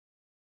Cecil.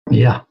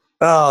 Yeah.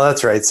 Oh,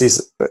 that's right.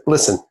 Cecil.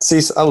 Listen,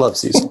 Cecil. I love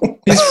Cecil.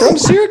 He's from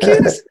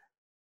Syracuse?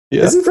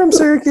 Yeah. Is he from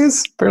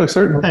Syracuse? Fairly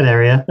certain. That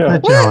area. Yeah.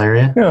 That general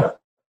area. Yeah.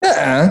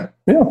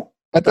 Yeah.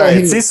 I thought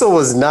Cecil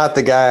was not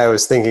the guy I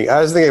was thinking.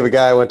 I was thinking of a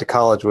guy I went to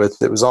college with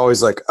that was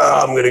always like,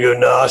 "Oh, I'm going to go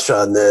nosh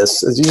on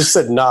this." You just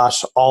said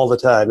nosh all the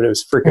time, and it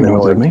was freaking I don't know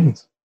what that annoying.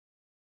 means.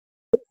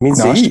 It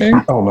means to eat.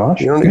 Noshing? Oh,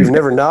 nosh. You've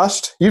never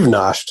noshed? You've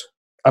noshed.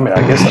 I mean,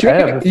 I guess I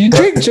have. You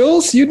drink,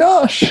 Jules. You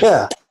nosh.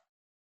 Yeah.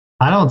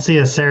 I don't see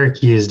a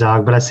Syracuse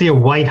dog, but I see a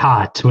white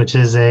hot, which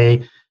is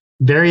a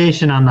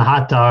variation on the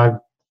hot dog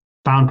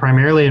found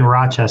primarily in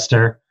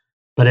Rochester,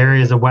 but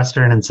areas of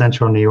Western and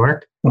Central New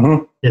York.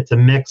 Mm-hmm. It's a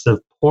mix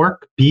of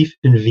pork, beef,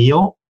 and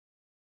veal,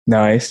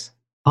 Nice.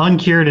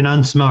 uncured and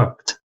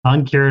unsmoked.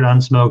 Uncured,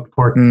 unsmoked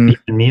pork,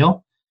 beef, and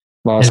veal.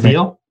 Lost me.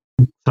 Veal.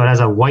 So it has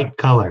a white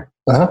color.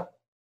 Uh-huh.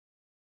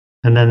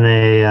 And then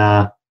they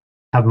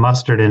have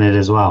mustard in it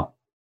as well.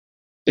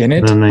 In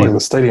it? Then Like the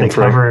stadium they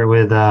tray. cover it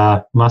with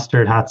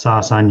mustard, hot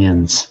sauce,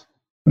 onions.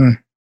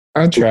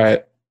 I'll try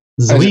it.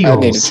 Zweigles. I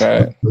need to try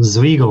it.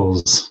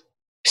 Zweigles.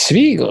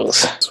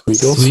 Sweegles.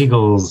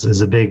 Zweigles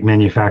is a big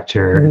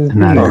manufacturer in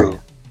that area.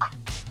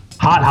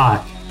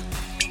 Hot.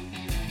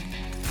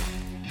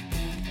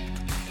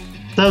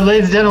 So,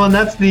 ladies and gentlemen,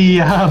 that's the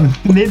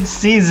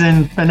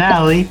mid-season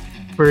finale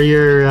for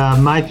your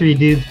My Three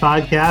Dudes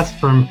podcast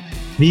from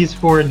these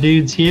four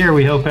dudes here.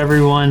 We hope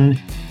everyone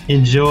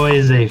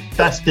enjoys a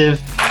festive,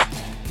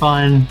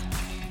 fun,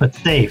 but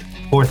safe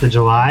 4th of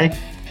July.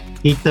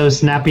 Eat those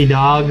snappy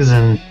dogs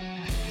and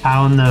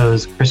pound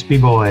those crispy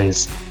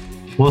boys.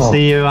 We'll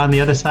see you on the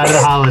other side of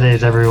the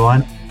holidays,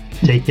 everyone.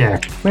 Take care.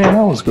 Man,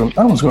 I was going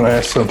to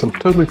ask something.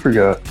 Totally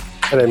forgot.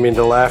 I didn't mean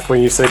to laugh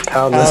when you say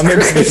pound this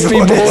crispy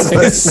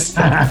boys.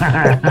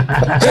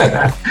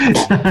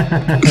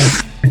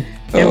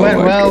 It went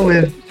well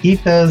with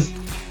eat those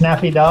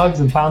snappy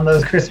dogs and pound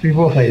those crispy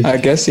boys. I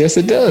guess yes,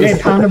 it does. You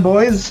ain't pounding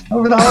boys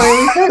over the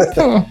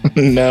holiday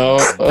weekend? No.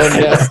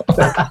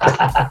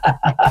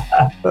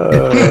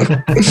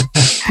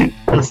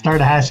 Let's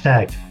start a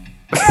hashtag.